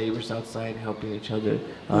 there's still neighbors outside helping each other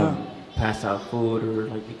pass out food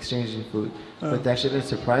or exchanging food. But that shouldn't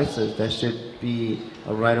surprise us. That should be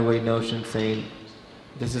a right away notion saying,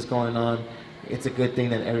 this is going on. It's a good thing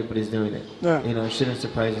that everybody's doing it. It shouldn't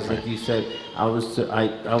surprise us. Like you said, I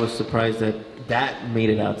was surprised that made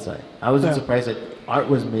it outside. I wasn't surprised that art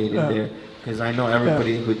was made in there, because I know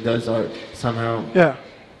everybody who does art somehow,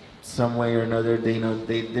 some way or another, they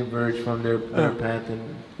diverge from their path,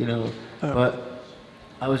 and But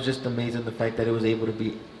I was just amazed at the fact that it was able to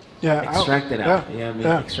be extracted out.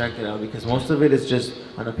 Extracted out, because most of it is just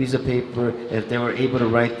on a piece of paper. If they were able to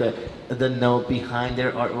write the note behind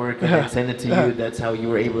their artwork and then send it to you, that's how you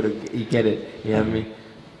were able to get it. You know what I mean?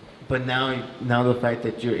 But now the fact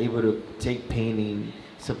that you're able to take painting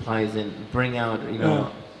supplies and bring out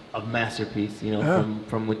a masterpiece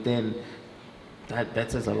from within,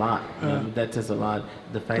 that says a lot. That says a lot.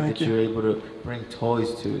 The fact that you're able to bring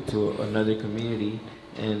toys to another community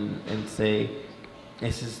and say,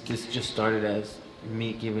 this just started as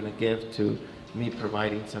me giving a gift to me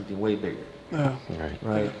providing something way bigger.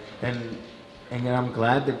 Right. And I'm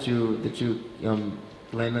glad that you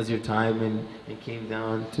lend us your time and came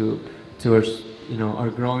down to our our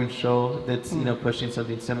growing show that's pushing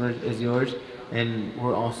something similar as yours. And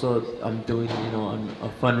we're also doing a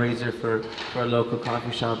fundraiser for a local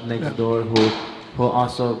coffee shop next door who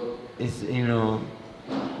also is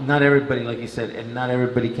not everybody, like you said, and not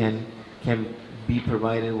everybody can be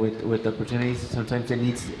provided with opportunities. Sometimes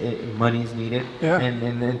money is needed,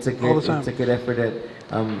 and it's a good effort that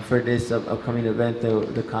for this upcoming event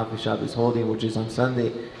the coffee shop is holding, which is on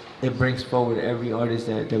Sunday. It brings forward every artist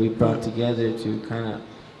that we brought together to kind of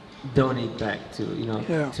donate back to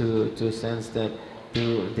to a sense that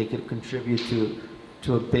they could contribute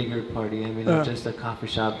to a bigger party. I mean, not just a coffee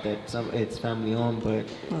shop it's family owned, but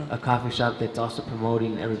a coffee shop that's also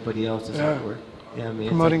promoting everybody else's artwork. Yeah, I mean,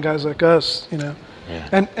 promoting guys like us, you know.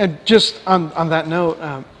 Yeah. And just on that note,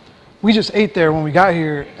 we just ate there when we got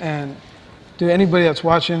here, and dude, anybody that's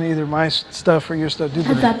watching either my stuff or your stuff, dude,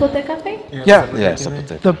 At Zapote Cafe? yeah,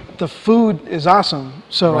 Zapotec. the food is awesome.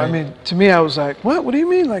 So I mean, to me, I was like, what? What do you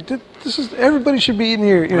mean? Like this is everybody should be eating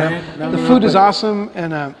here. You know, the food is awesome,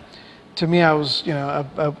 and to me, I was, you know,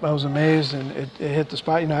 I was amazed, and it hit the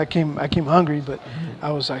spot. You know, I came hungry, but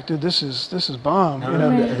I was like, dude, this is bomb. You know,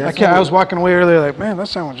 I was walking away earlier like, man, that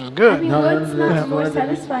sandwich is I good. mean, what's not more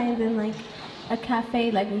satisfying than like a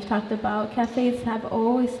cafe, like we've talked about? Cafes have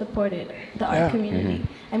always supported the art community.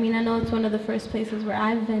 I mean, I know it's one of the first places where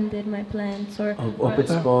I've vended my plants or open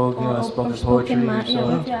spoke, you know, spoken poetry.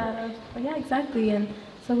 Yeah, exactly. And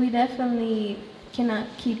so we definitely cannot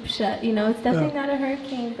keep shut. You know, it's definitely not a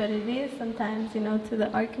hurricane, but it is sometimes, you know, to the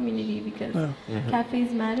art community, because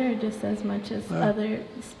cafes matter just as much as other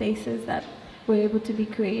spaces that we're able to be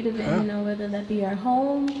creative in, you know, whether that be our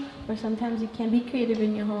home, or sometimes you can't be creative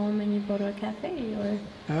in your home and you go to a cafe, or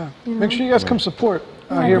you know. Make sure you guys come support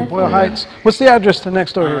here in Boyle definitely. Heights. What's the address to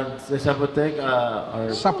next door here? The Zapotec,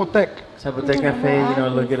 Zapotec. Zapotec Cafe, you know,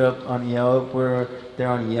 look it up on Yelp. They're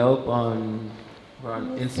on Yelp, we're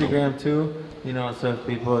on Instagram too. You know, so if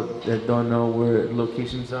people that don't know where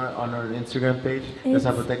locations are, on our Instagram page, the It's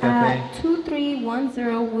Zapotec Cafe. at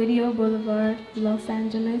 2310 Whittier Boulevard, Los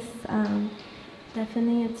Angeles.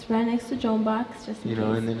 Definitely, it's right next to Joan Box, just in You know,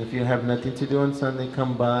 case. and then if you have nothing to do on Sunday,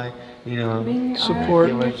 come by. You know, Bring your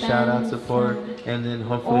support. art, give your a shout out, fans, support, and then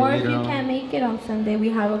hopefully or if later you on. can't make it on Sunday, we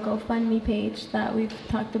have a GoFundMe page that we've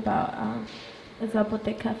talked about. The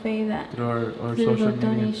Zapotec Cafe that Through our through social the media.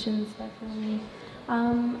 donations, definitely.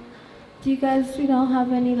 Do you guys, you know,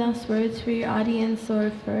 have any last words for your audience,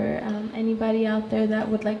 or for anybody out there that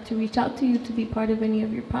would like to reach out to you to be part of any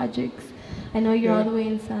of your projects? I know you're all the way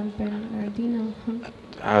in San Bernardino.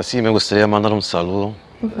 Sí, me gustaría mandar un saludo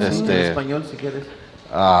En español, si quieres.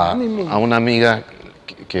 a una amiga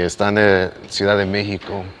que está en la Ciudad de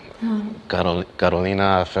México,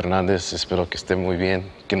 Carolina Fernández. Espero que esté muy bien,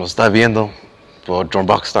 que nos está viendo por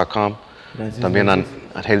dronebox.com. También a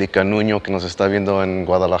Angélica Nuño, que nos está viendo en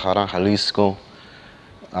Guadalajara, Jalisco.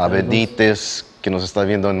 A Benítez, que nos está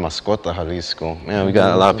viendo en Mascota, Jalisco. Man, we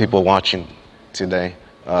got a lot of people watching today.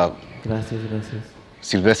 Gracias.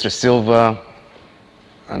 Silvestre Silva,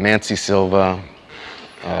 Nancy Silva.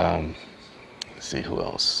 Let's see who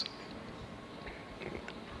else.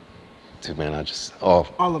 Too man, All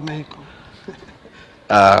of Mexico.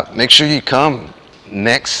 make sure you come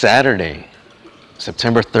next Saturday,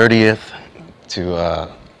 September 30th,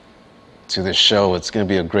 to this show. It's going to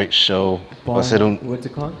be a great show. What's it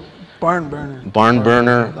called? Barn Burner. Barn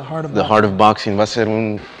Burner, The Heart of Boxing. Va a ser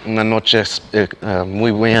una noche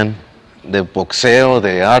muy buena de boxeo,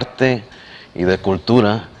 de arte y de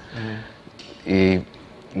cultura. Y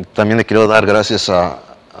también le quiero dar gracias a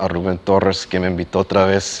Ruben Torres, que me invitó otra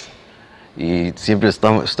vez. Y siempre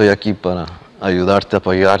estoy aquí para ayudarte,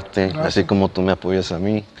 apoyarte, así como tú me apoyas a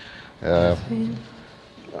mí.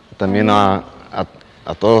 También a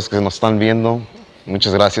todos los que nos están viendo,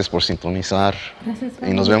 muchas gracias por sintonizar. Gracias,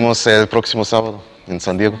 Y nos vemos el próximo sábado en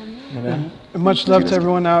San Diego. And much love to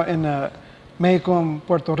everyone out in Mexico and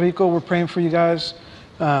Puerto Rico. We're praying for you guys.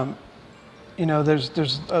 You know, there's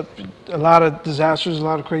a lot of disasters, a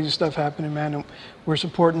lot of crazy stuff happening, man. And we're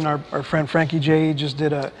supporting our friend Frankie J. He just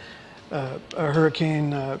did a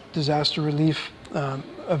hurricane disaster relief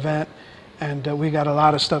event. And we got a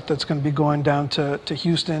lot of stuff that's going to be going down to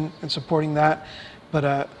Houston and supporting that.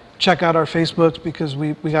 But check out our Facebooks, because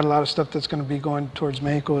we got a lot of stuff that's going to be going towards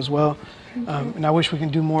Mexico as well. And I wish we can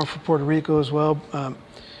do more for Puerto Rico as well.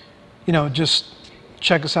 You know, just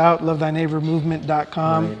check us out,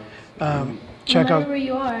 lovethyneighbormovement.com. Check no matter out where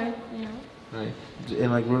you are, you know. Right.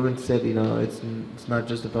 And like Ruben said, you know, it's not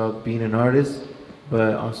just about being an artist,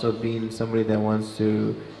 but also being somebody that wants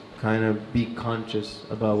to kind of be conscious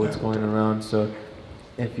about what's going around. So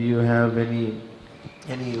if you have any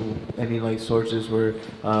like sources where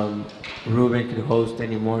Ruben could host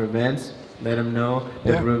any more events, let him know.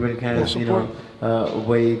 If Ruben has, you know, a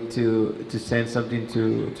way to send something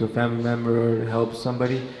to a family member or help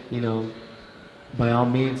somebody, you know, by all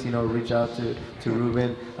means, you know, reach out to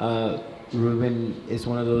Ruben. Ruben is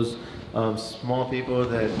one of those small people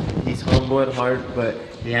that he's humble at heart, but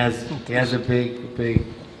he has a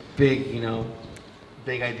big, you know,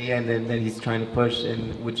 big idea, and then that he's trying to push,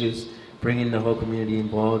 and which is bringing the whole community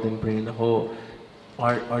involved and bringing the whole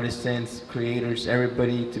artisans, creators,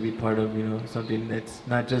 everybody to be part of, you know, something that's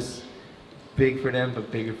not just big for them,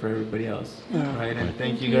 but bigger for everybody else, right? And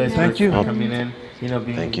thank you guys Thank for you. coming in,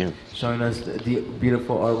 showing us the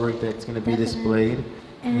beautiful artwork that's going to be displayed.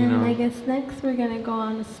 And I guess next we're going to go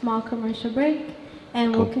on a small commercial break,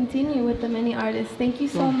 and we'll continue with the many artists. Thank you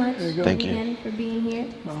so much again for being here,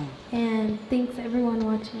 and thanks everyone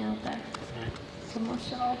watching out there.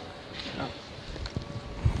 Commercial.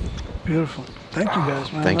 Beautiful. Thank you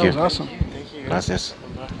guys, man. Thank that you. was awesome. Gracias.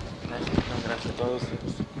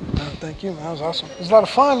 Thank you, man. That was awesome. It was a lot of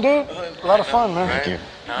fun, dude. A lot of fun, man. Thank you.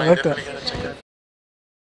 I like that.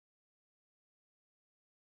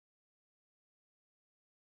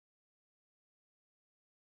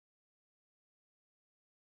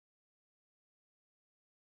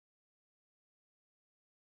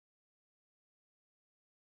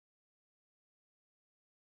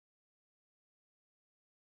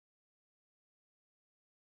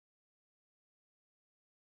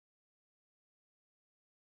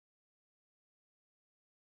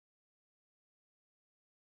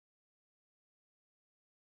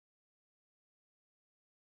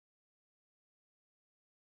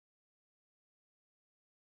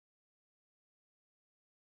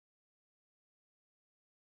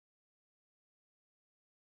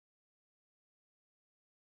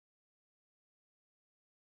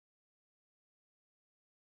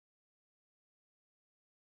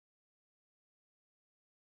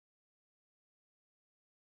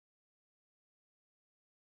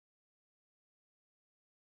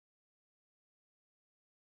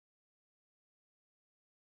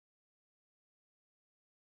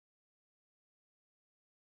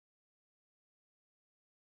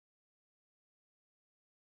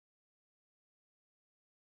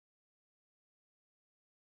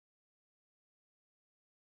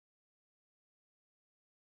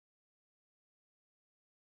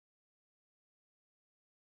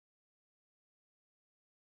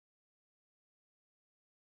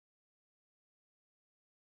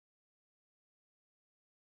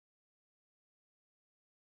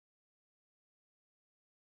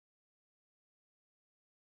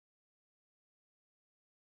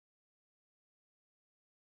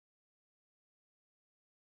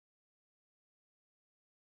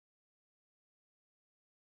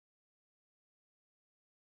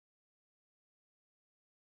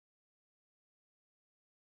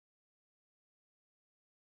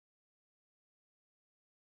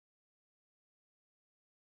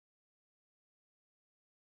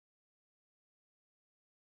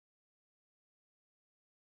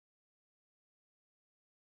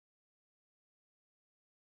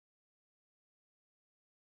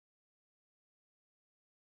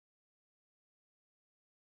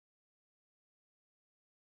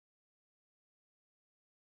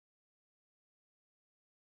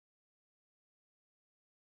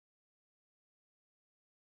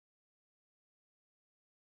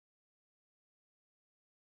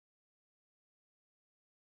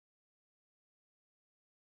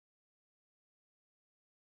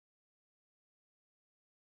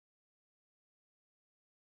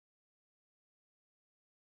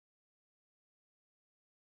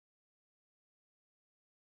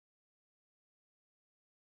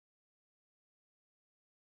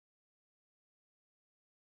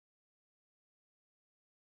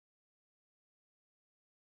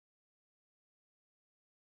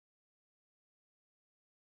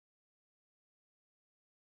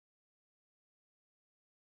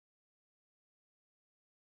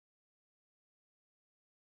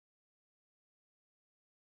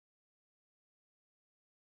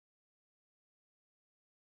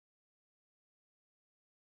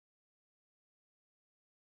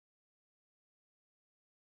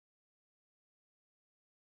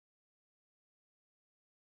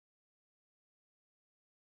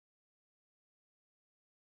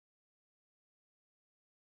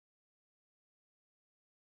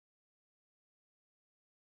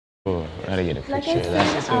 Gotta get a Like picture.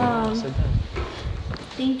 I said,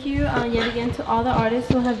 thank you yet again to all the artists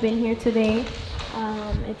who have been here today.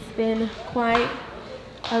 It's been quite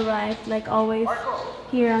a ride, like always,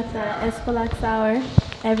 here at the Eskwilax Hour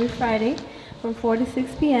every Friday from 4 to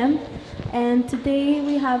 6 p.m. And today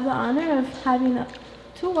we have the honor of having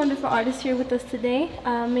two wonderful artists here with us today.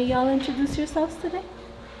 May y'all introduce yourselves today?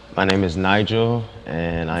 My name is Nigel,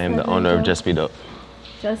 and I am the owner of Just Be Dope.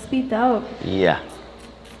 Just Be Dope. Yeah.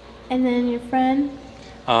 And then your friend?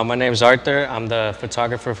 My name is Arthur. I'm the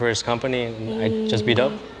photographer for his company, and I Just Be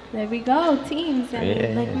Dope. There we go, teams. I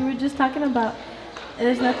mean, like we were just talking about,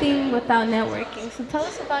 there's nothing without networking. So tell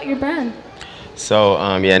us about your brand. So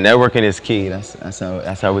yeah, networking is key. That's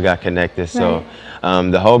how we got connected. So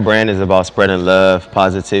Right. the whole brand is about spreading love,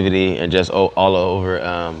 positivity, and just all over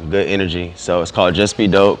good energy. So it's called Just Be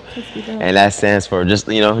Dope, Just be dope. and that stands for just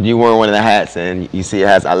you wearing one of the hats, and you see it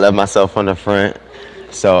has I love myself on the front.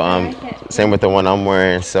 So I like it. same with the one I'm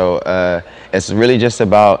wearing. So it's really just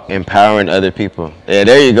about empowering other people. Yeah,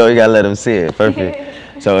 there you go. You gotta let them see it. Perfect.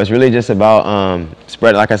 So it's really just about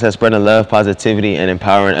spread, like I said, spreading love, positivity, and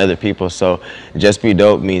empowering other people. So just be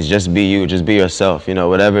dope means just be you, just be yourself.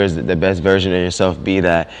 Whatever is the best version of yourself, be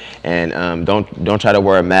that. And don't try to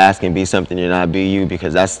wear a mask and be something you're not. Be you,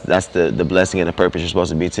 because that's the blessing and the purpose you're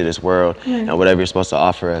supposed to be to this world, and whatever you're supposed to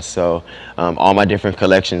offer us. So all my different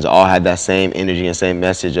collections all had that same energy and same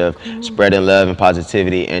message of spreading love and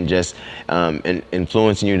positivity, and just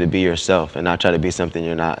influencing you to be yourself and not try to be something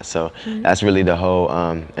you're not. So that's really the whole.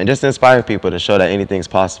 And just inspire people to show that anything's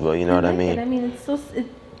possible. You know what I like mean? it. I mean,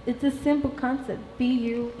 it's a simple concept. Be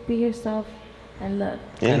you, be yourself, and love.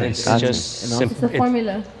 Yeah, And it's gotcha. just It's a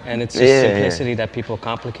formula. and it's just Yeah, simplicity that people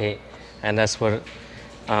complicate, and that's what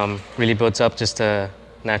really builds up just a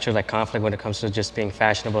natural like conflict when it comes to just being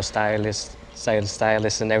fashionable stylists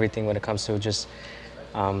and everything when it comes to just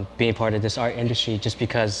being part of this art industry. Just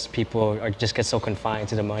because people just get so confined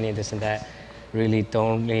to the money and this and that. Really, the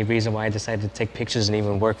only reason why I decided to take pictures and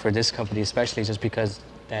even work for this company, especially, just because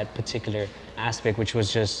that particular aspect, which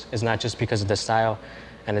was is not just because of the style,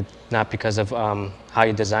 and it's not because of how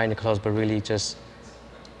you design the clothes, but really just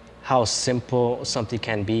how simple something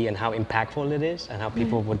can be and how impactful it is, and how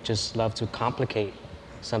people would just love to complicate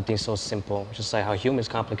something so simple, just like how humans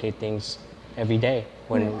complicate things every day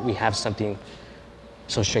when we have something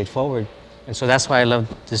so straightforward. And so that's why I love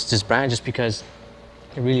this brand, just because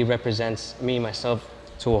it really represents me, myself,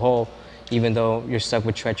 to a whole. Even though you're stuck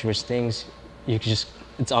with treacherous things,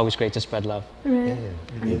 it's always great to spread love. Right.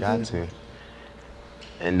 You got to.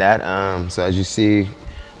 And that, so as you see,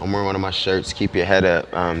 I'm wearing one of my shirts, Keep Your Head Up.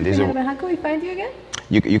 These But are, how can we find you again?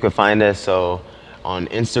 you can find us, so on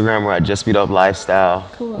Instagram, we're at Just Be Dope Lifestyle.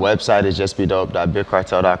 Cool. Website is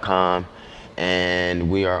justbedope.bigcartel.com. And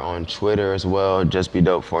we are on Twitter as well, Just Be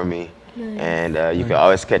Dope for me. Nice. And you can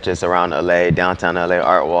always catch us around LA, downtown LA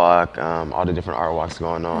Art Walk, all the different art walks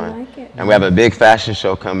going on. I like it. And we have a big fashion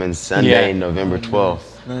show coming Sunday, Yeah. November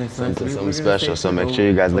 12th. Nice. Something special, so make sure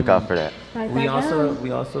you guys look out for that. Write We that also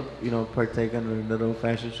down. partake in a little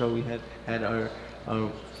fashion show. We had our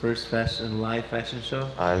first live fashion show.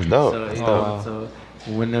 That's dope. So, That's you know, so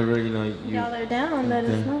whenever Y'all are down, let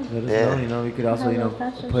us know. let us Yeah. know. We could also Have a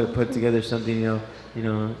fashion put show. together something.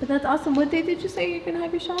 But that's awesome. What day did you say you're gonna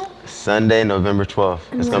have your show? Sunday, November 12th.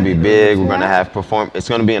 It's gonna be Right. big. We're gonna Yeah. have It's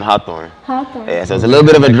gonna be in Hawthorne. Hawthorne. Yeah, so it's a little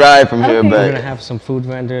bit of a drive from here, Okay. We're gonna but have some food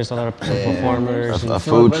vendors, a lot of performers. a and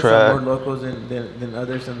food Some truck. more locals than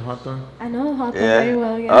others in Hawthorne. I know Hawthorne Yeah. very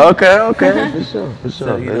well. Yeah. Okay, for sure, for So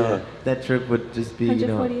sure. you that trip would just be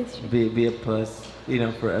 140th Street. be a plus.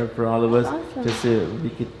 For all of us, Awesome. just so we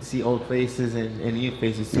could see old faces and new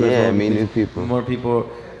faces too. as Yeah, well, meet new because people. More people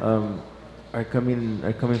are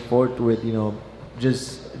coming forward with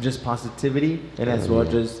just positivity, and as well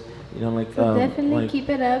just So definitely like, keep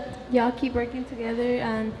it up. Y'all keep working together,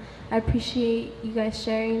 and I appreciate you guys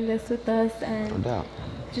sharing this with us, No and doubt.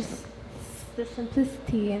 just the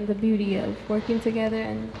simplicity and the beauty of working together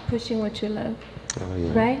and pushing what you love. Oh,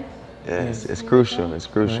 yeah. Right? Yeah, it's crucial. It's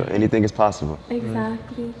crucial. Right. Anything is possible.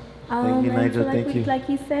 Exactly. Thank you, And Nigel. so Thank you. like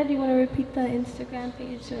he said, you want to repeat the Instagram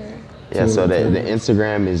page or? Yeah, so the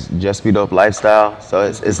Instagram is Just Be Dope Lifestyle. So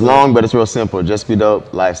it's long, but it's real simple. Just Be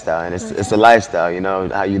Dope Lifestyle, and it's a lifestyle.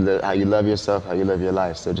 How you love yourself, how you live your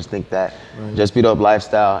life. So just think that Just Be Dope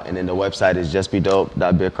Lifestyle, and then the website is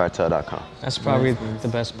justbedope.bigcartel.com. That's probably the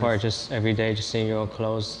best part. Just every day, just seeing your own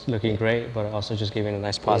clothes looking great, but also just giving a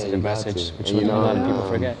nice positive you got message, to. which And a lot of people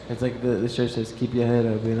forget. It's like the shirt says, "Keep your head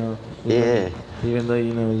up." Yeah. Even though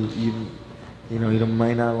you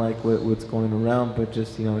might not like what's going around, but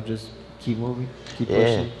just keep moving, keep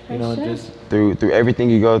pushing. For sure. Just Through everything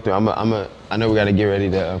you go through, I know we got to get ready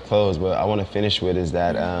to close, but I want to finish with is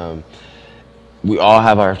that we all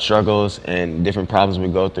have our struggles and different problems we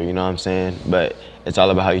go through. You know what I'm saying? But it's all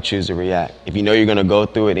about how you choose to react. If you know you're gonna go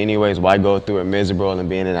through it anyways, why go through it miserable and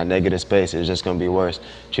being in that negative space? It's just gonna be worse.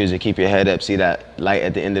 Choose to keep your head up, see that light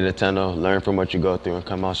at the end of the tunnel, learn from what you go through, and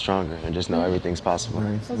come out stronger. And just know everything's possible.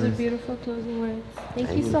 nice. Those are beautiful closing words.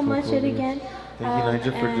 Thank you so much yet again. Thank you,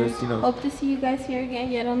 Nigel, for and just hope to see you guys here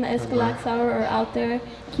again, yet on the Eskwilax Hour or out there.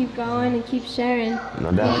 Keep going and keep sharing.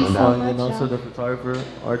 No doubt, Thank you no so doubt. much, And also y'all. the photographer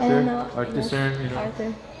Arthur, And, Arthur yes, Cern,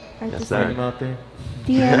 Arthur. Arthur Yes, Cern. sir. him out there.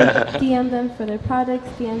 DM them for their products,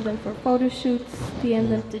 DM them for photo shoots, DM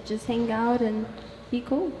them to just hang out and be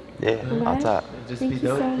cool. Yeah, on top. Just Thank be you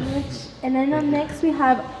dope. so much. And then up next we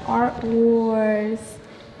have Art Wars,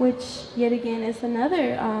 which yet again is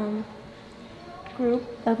another group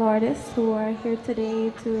of artists who are here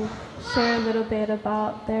today to share a little bit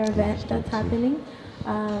about their event that's happening.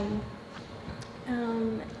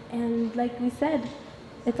 And like we said,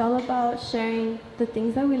 it's all about sharing the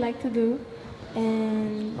things that we like to do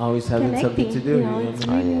and Always having something connecting. to do, You you know, know it's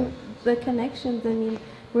what I really yeah. the connections. I mean,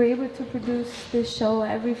 we're able to produce this show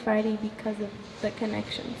every Friday because of the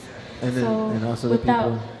connections. And then- so and also the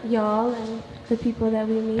without people. y'all and the people that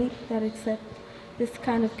we meet that accept this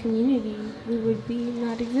kind of community, we would be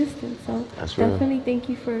not existent. So That's real. definitely thank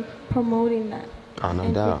you for promoting that Oh, no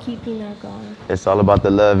and doubt. for keeping that going. It's all about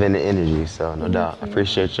the love and the energy, so no Thank doubt. I you.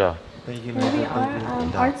 appreciate y'all. Thank you. Here we Nathan. are,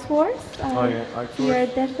 Thank you. Arts Wars. Oh, yeah, Arts We are Wars.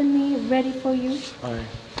 definitely ready for you. All right.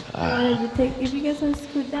 Wanted to take, if you guys want to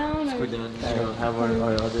scoot down or, Go down. We'll have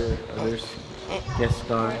our others guest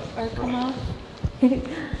star. or come off.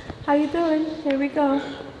 How you doing? Here we go.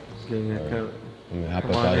 Getting a cut. Let me hop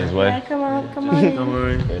Come up on, out his man. way. Yeah, come on, come on in. Don't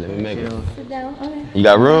worry. Here, let me make it. Sit down. Okay. You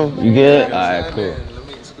got room? You good? All right, cool.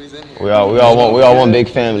 We all one big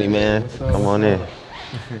family, man. Come on in.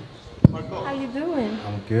 How you doing?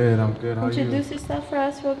 I'm good. How are you? Introduce yourself for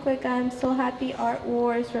us real quick. I'm so happy Art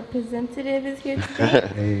Wars representative is here today.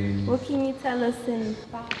 Hey. What can you tell us in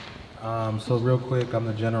 5? So real quick, I'm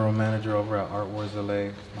the general manager over at Art Wars LA.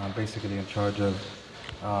 I'm basically in charge of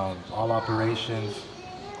all operations.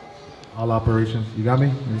 All operations. You got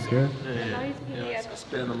me? You scared?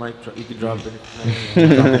 Spit on the mic. You can drop it.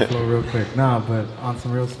 Drop the floor real quick. Nah, but on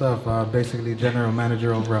some real stuff. Basically, general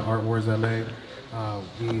manager over at Art Wars LA.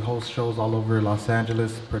 We host shows all over Los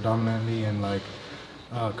Angeles, predominantly in like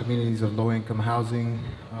communities of low-income housing,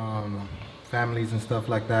 families and stuff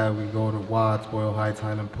like that. We go to Watts, Boyle Heights,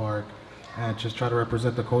 Highland Park, and just try to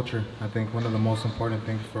represent the culture. I think one of the most important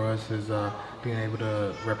things for us is being able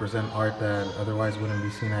to represent art that otherwise wouldn't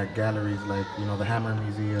be seen at galleries like, you know, the Hammer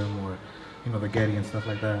Museum or, you know, the Getty and stuff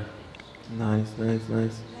like that. Nice.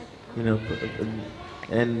 You know,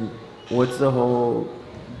 and what's the whole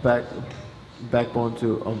backbone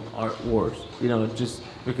to Art Wars? You know, just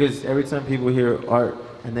because every time people hear art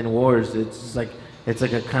and then wars, it's just like it's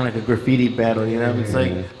like a kind of like a graffiti battle. You know, it's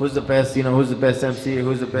like who's the best? You know, who's the best MC?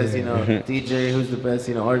 Who's the best? You know, DJ? Who's the best?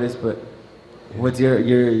 You know, artist? But what's your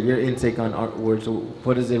intake on Art Wars? So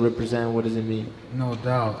what does it represent? What does it mean? No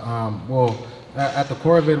doubt. Well, at the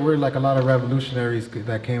core of it, we're like a lot of revolutionaries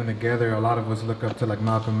that came together. A lot of us look up to like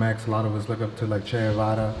Malcolm X. A lot of us look up to like Che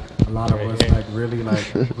Guevara. A lot of us like really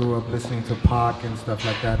like grew up listening to Pac and stuff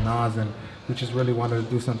like that, Nas, and we just really wanted to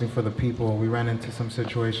do something for the people. We ran into some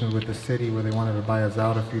situations with the city where they wanted to buy us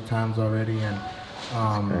out a few times already, and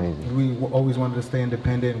we always wanted to stay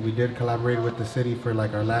independent. We did collaborate with the city for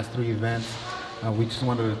like our last 3 events. We just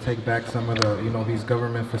wanted to take back some of the, you know, these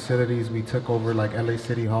government facilities. We took over like LA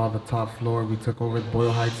City Hall, the top floor. We took over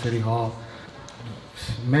Boyle Heights City Hall.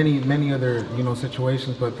 Many other, you know,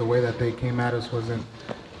 situations, but the way that they came at us wasn't,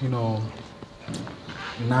 you know,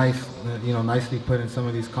 nice, you know, nicely put in some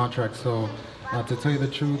of these contracts. So to tell you the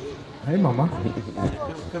truth, hey mama.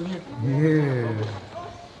 Come here. Yeah.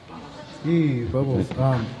 Yee, bubbles.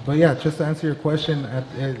 But yeah, just to answer your question,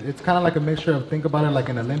 it's kind of like a mixture of, think about it like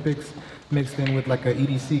an Olympics mixed in with like a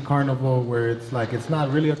EDC carnival, where it's like, it's not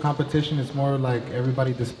really a competition, it's more like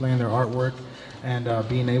everybody displaying their artwork and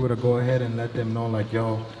being able to go ahead and let them know like,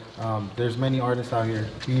 yo, there's many artists out here.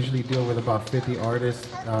 We usually deal with about 50 artists.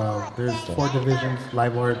 There's 4 divisions: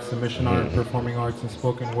 live art, submission art, performing arts, and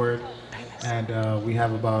spoken word. And we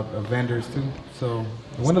have about vendors too. So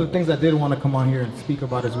one of the things I did want to come on here and speak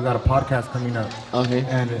about is we got a podcast coming up. Okay.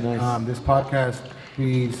 And Nice. this podcast,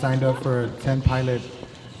 we signed up for a 10 pilot.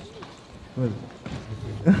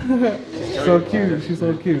 So cute. She's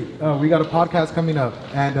so cute. We got a podcast coming up,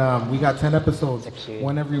 and we got 10 episodes,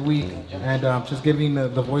 one every week, and just giving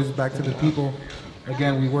the voice back to the people.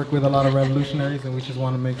 Again, we work with a lot of revolutionaries, and we just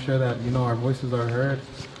want to make sure that, you know, our voices are heard.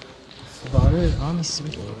 That's about it,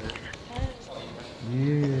 honestly.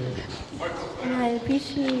 Yeah. And I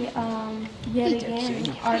appreciate yet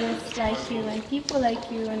again artists like you and people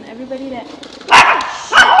like you and everybody that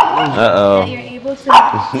you're able to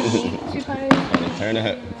meet. She probably Turn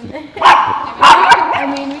up. I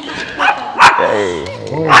mean, we just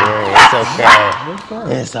It's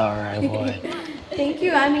okay. It's all right, boy. thank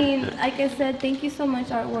you. I mean, like I said, thank you so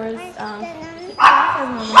much, Art Wars,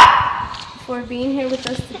 for being here with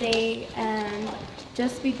us today and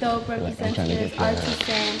just be dope representatives, artists,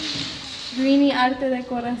 and Greenie Arte de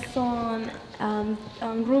Corazon,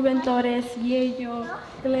 Ruben Torres, Yeyo,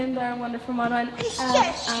 Glenda, our wonderful model,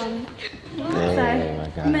 and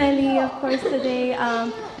Melly, of course, today.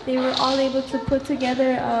 They were all able to put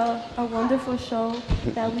together a wonderful show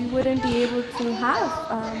that we wouldn't be able to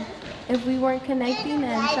have if we weren't connecting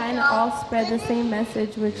and trying to all spread the same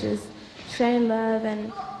message, which is sharing love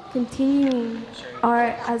and continuing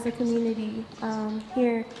art as a community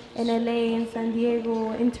here in LA, in San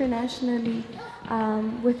Diego, internationally,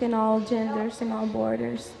 within all genders and all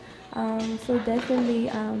borders. So definitely,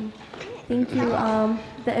 thank you,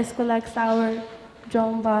 the Eskwilax Hour,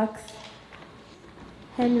 John Box,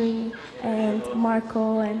 Henry, and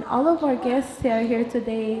Marco, and all of our guests that are here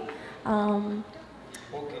today.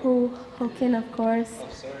 Hokin, of course,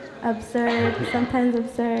 Absurd, sometimes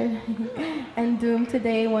Absurd, and Doom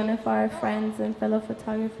today, one of our friends and fellow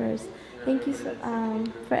photographers. Thank you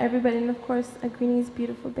for everybody, and of course, Greenie's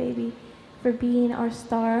beautiful baby, for being our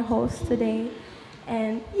star host today.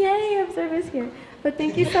 And yay, Observe is here. But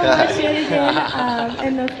thank you so much yet again.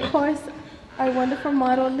 And of course, our wonderful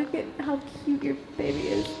model. Look at how cute your baby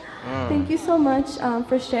is. Thank you so much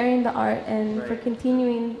for sharing the art and for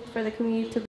continuing for the community to